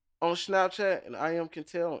 on Snapchat, and I am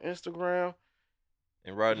Kentel on Instagram.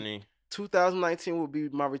 And Rodney. 2019 will be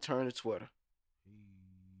my return to Twitter.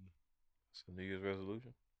 It's a New Year's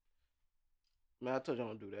resolution. Man, I told you I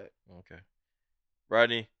don't do that. Okay.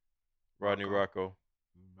 Rodney Rocco.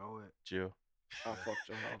 You know it. Jill. I fucked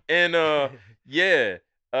your house. And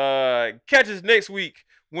catch us next week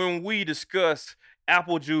when we discuss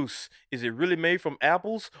apple juice. Is it really made from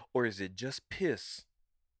apples or is it just piss?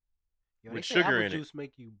 With sugar in it. Juice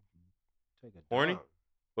make you take a horny? dump.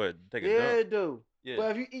 But take a Yeah, dump. it do. Yeah.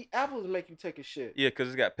 But if you eat apples, it make you take a shit. Yeah, because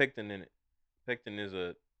it's got pectin in it. Pectin is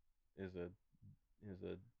a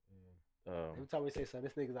Every time we say something,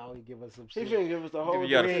 this nigga's always give us some He shit. finna give us the whole You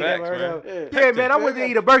got the facts, man. Yeah, man, I went to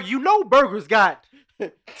eat a burger. You know burgers got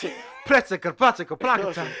plastica, plaka. What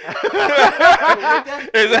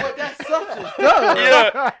that substance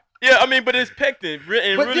does. Yeah, I mean, but it's pectin.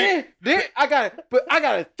 But then I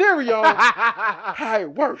got a theory on how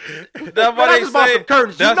it works. That's why they say some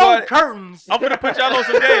curtains. Curtains. I'm gonna put y'all on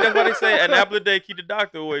some game. That's why they say an apple a day keep the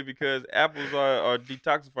doctor away because apples are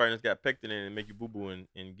detoxifying and it's got pectin in it and make you boo boo and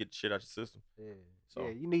get the shit out your system. Yeah. So.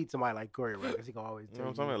 Yeah, you need somebody like Corey, right? Because he gonna always tell you. Know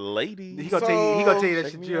what I'm talking about, ladies. He gonna tell you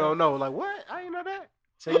that shit you don't know. Like what? I ain't know that.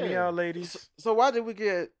 Take me out, ladies. So why did we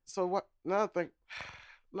get? So what? Now I think.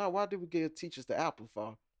 No, why did we get teachers the apple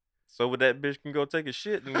for? So with that bitch can go take a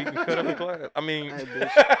shit and we can cut up the class. I mean, hey, bitch.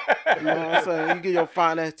 You know what I'm saying? You get your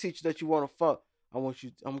fine ass teacher that you want to fuck. I'm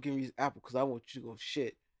giving you this apple because I want you to go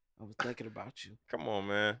shit. I was thinking about you. Come on,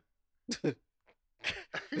 man.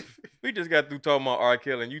 We just got through talking about R.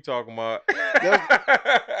 Kelly and you talking about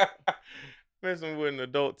messing with an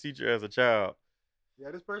adult teacher as a child.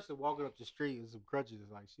 Yeah, this person walking up the street with some crutches,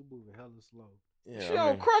 like she moving hella slow. Yeah, she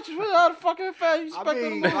on crutches with all the fucking fat. You expect her to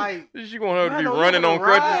move? Like, she want her to be running on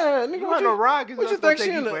crutches. Yeah, nigga, what you think she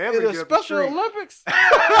in the Special Olympics?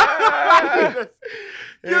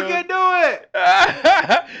 You can do it.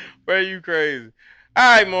 Bro, you crazy. All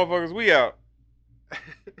right, motherfuckers, we out.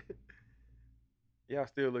 Y'all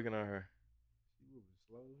still looking at her. She moving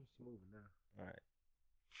slow. She moving now.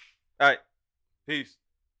 All right. Peace.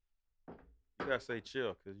 You gotta say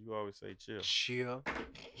chill, because you always say chill. Chill.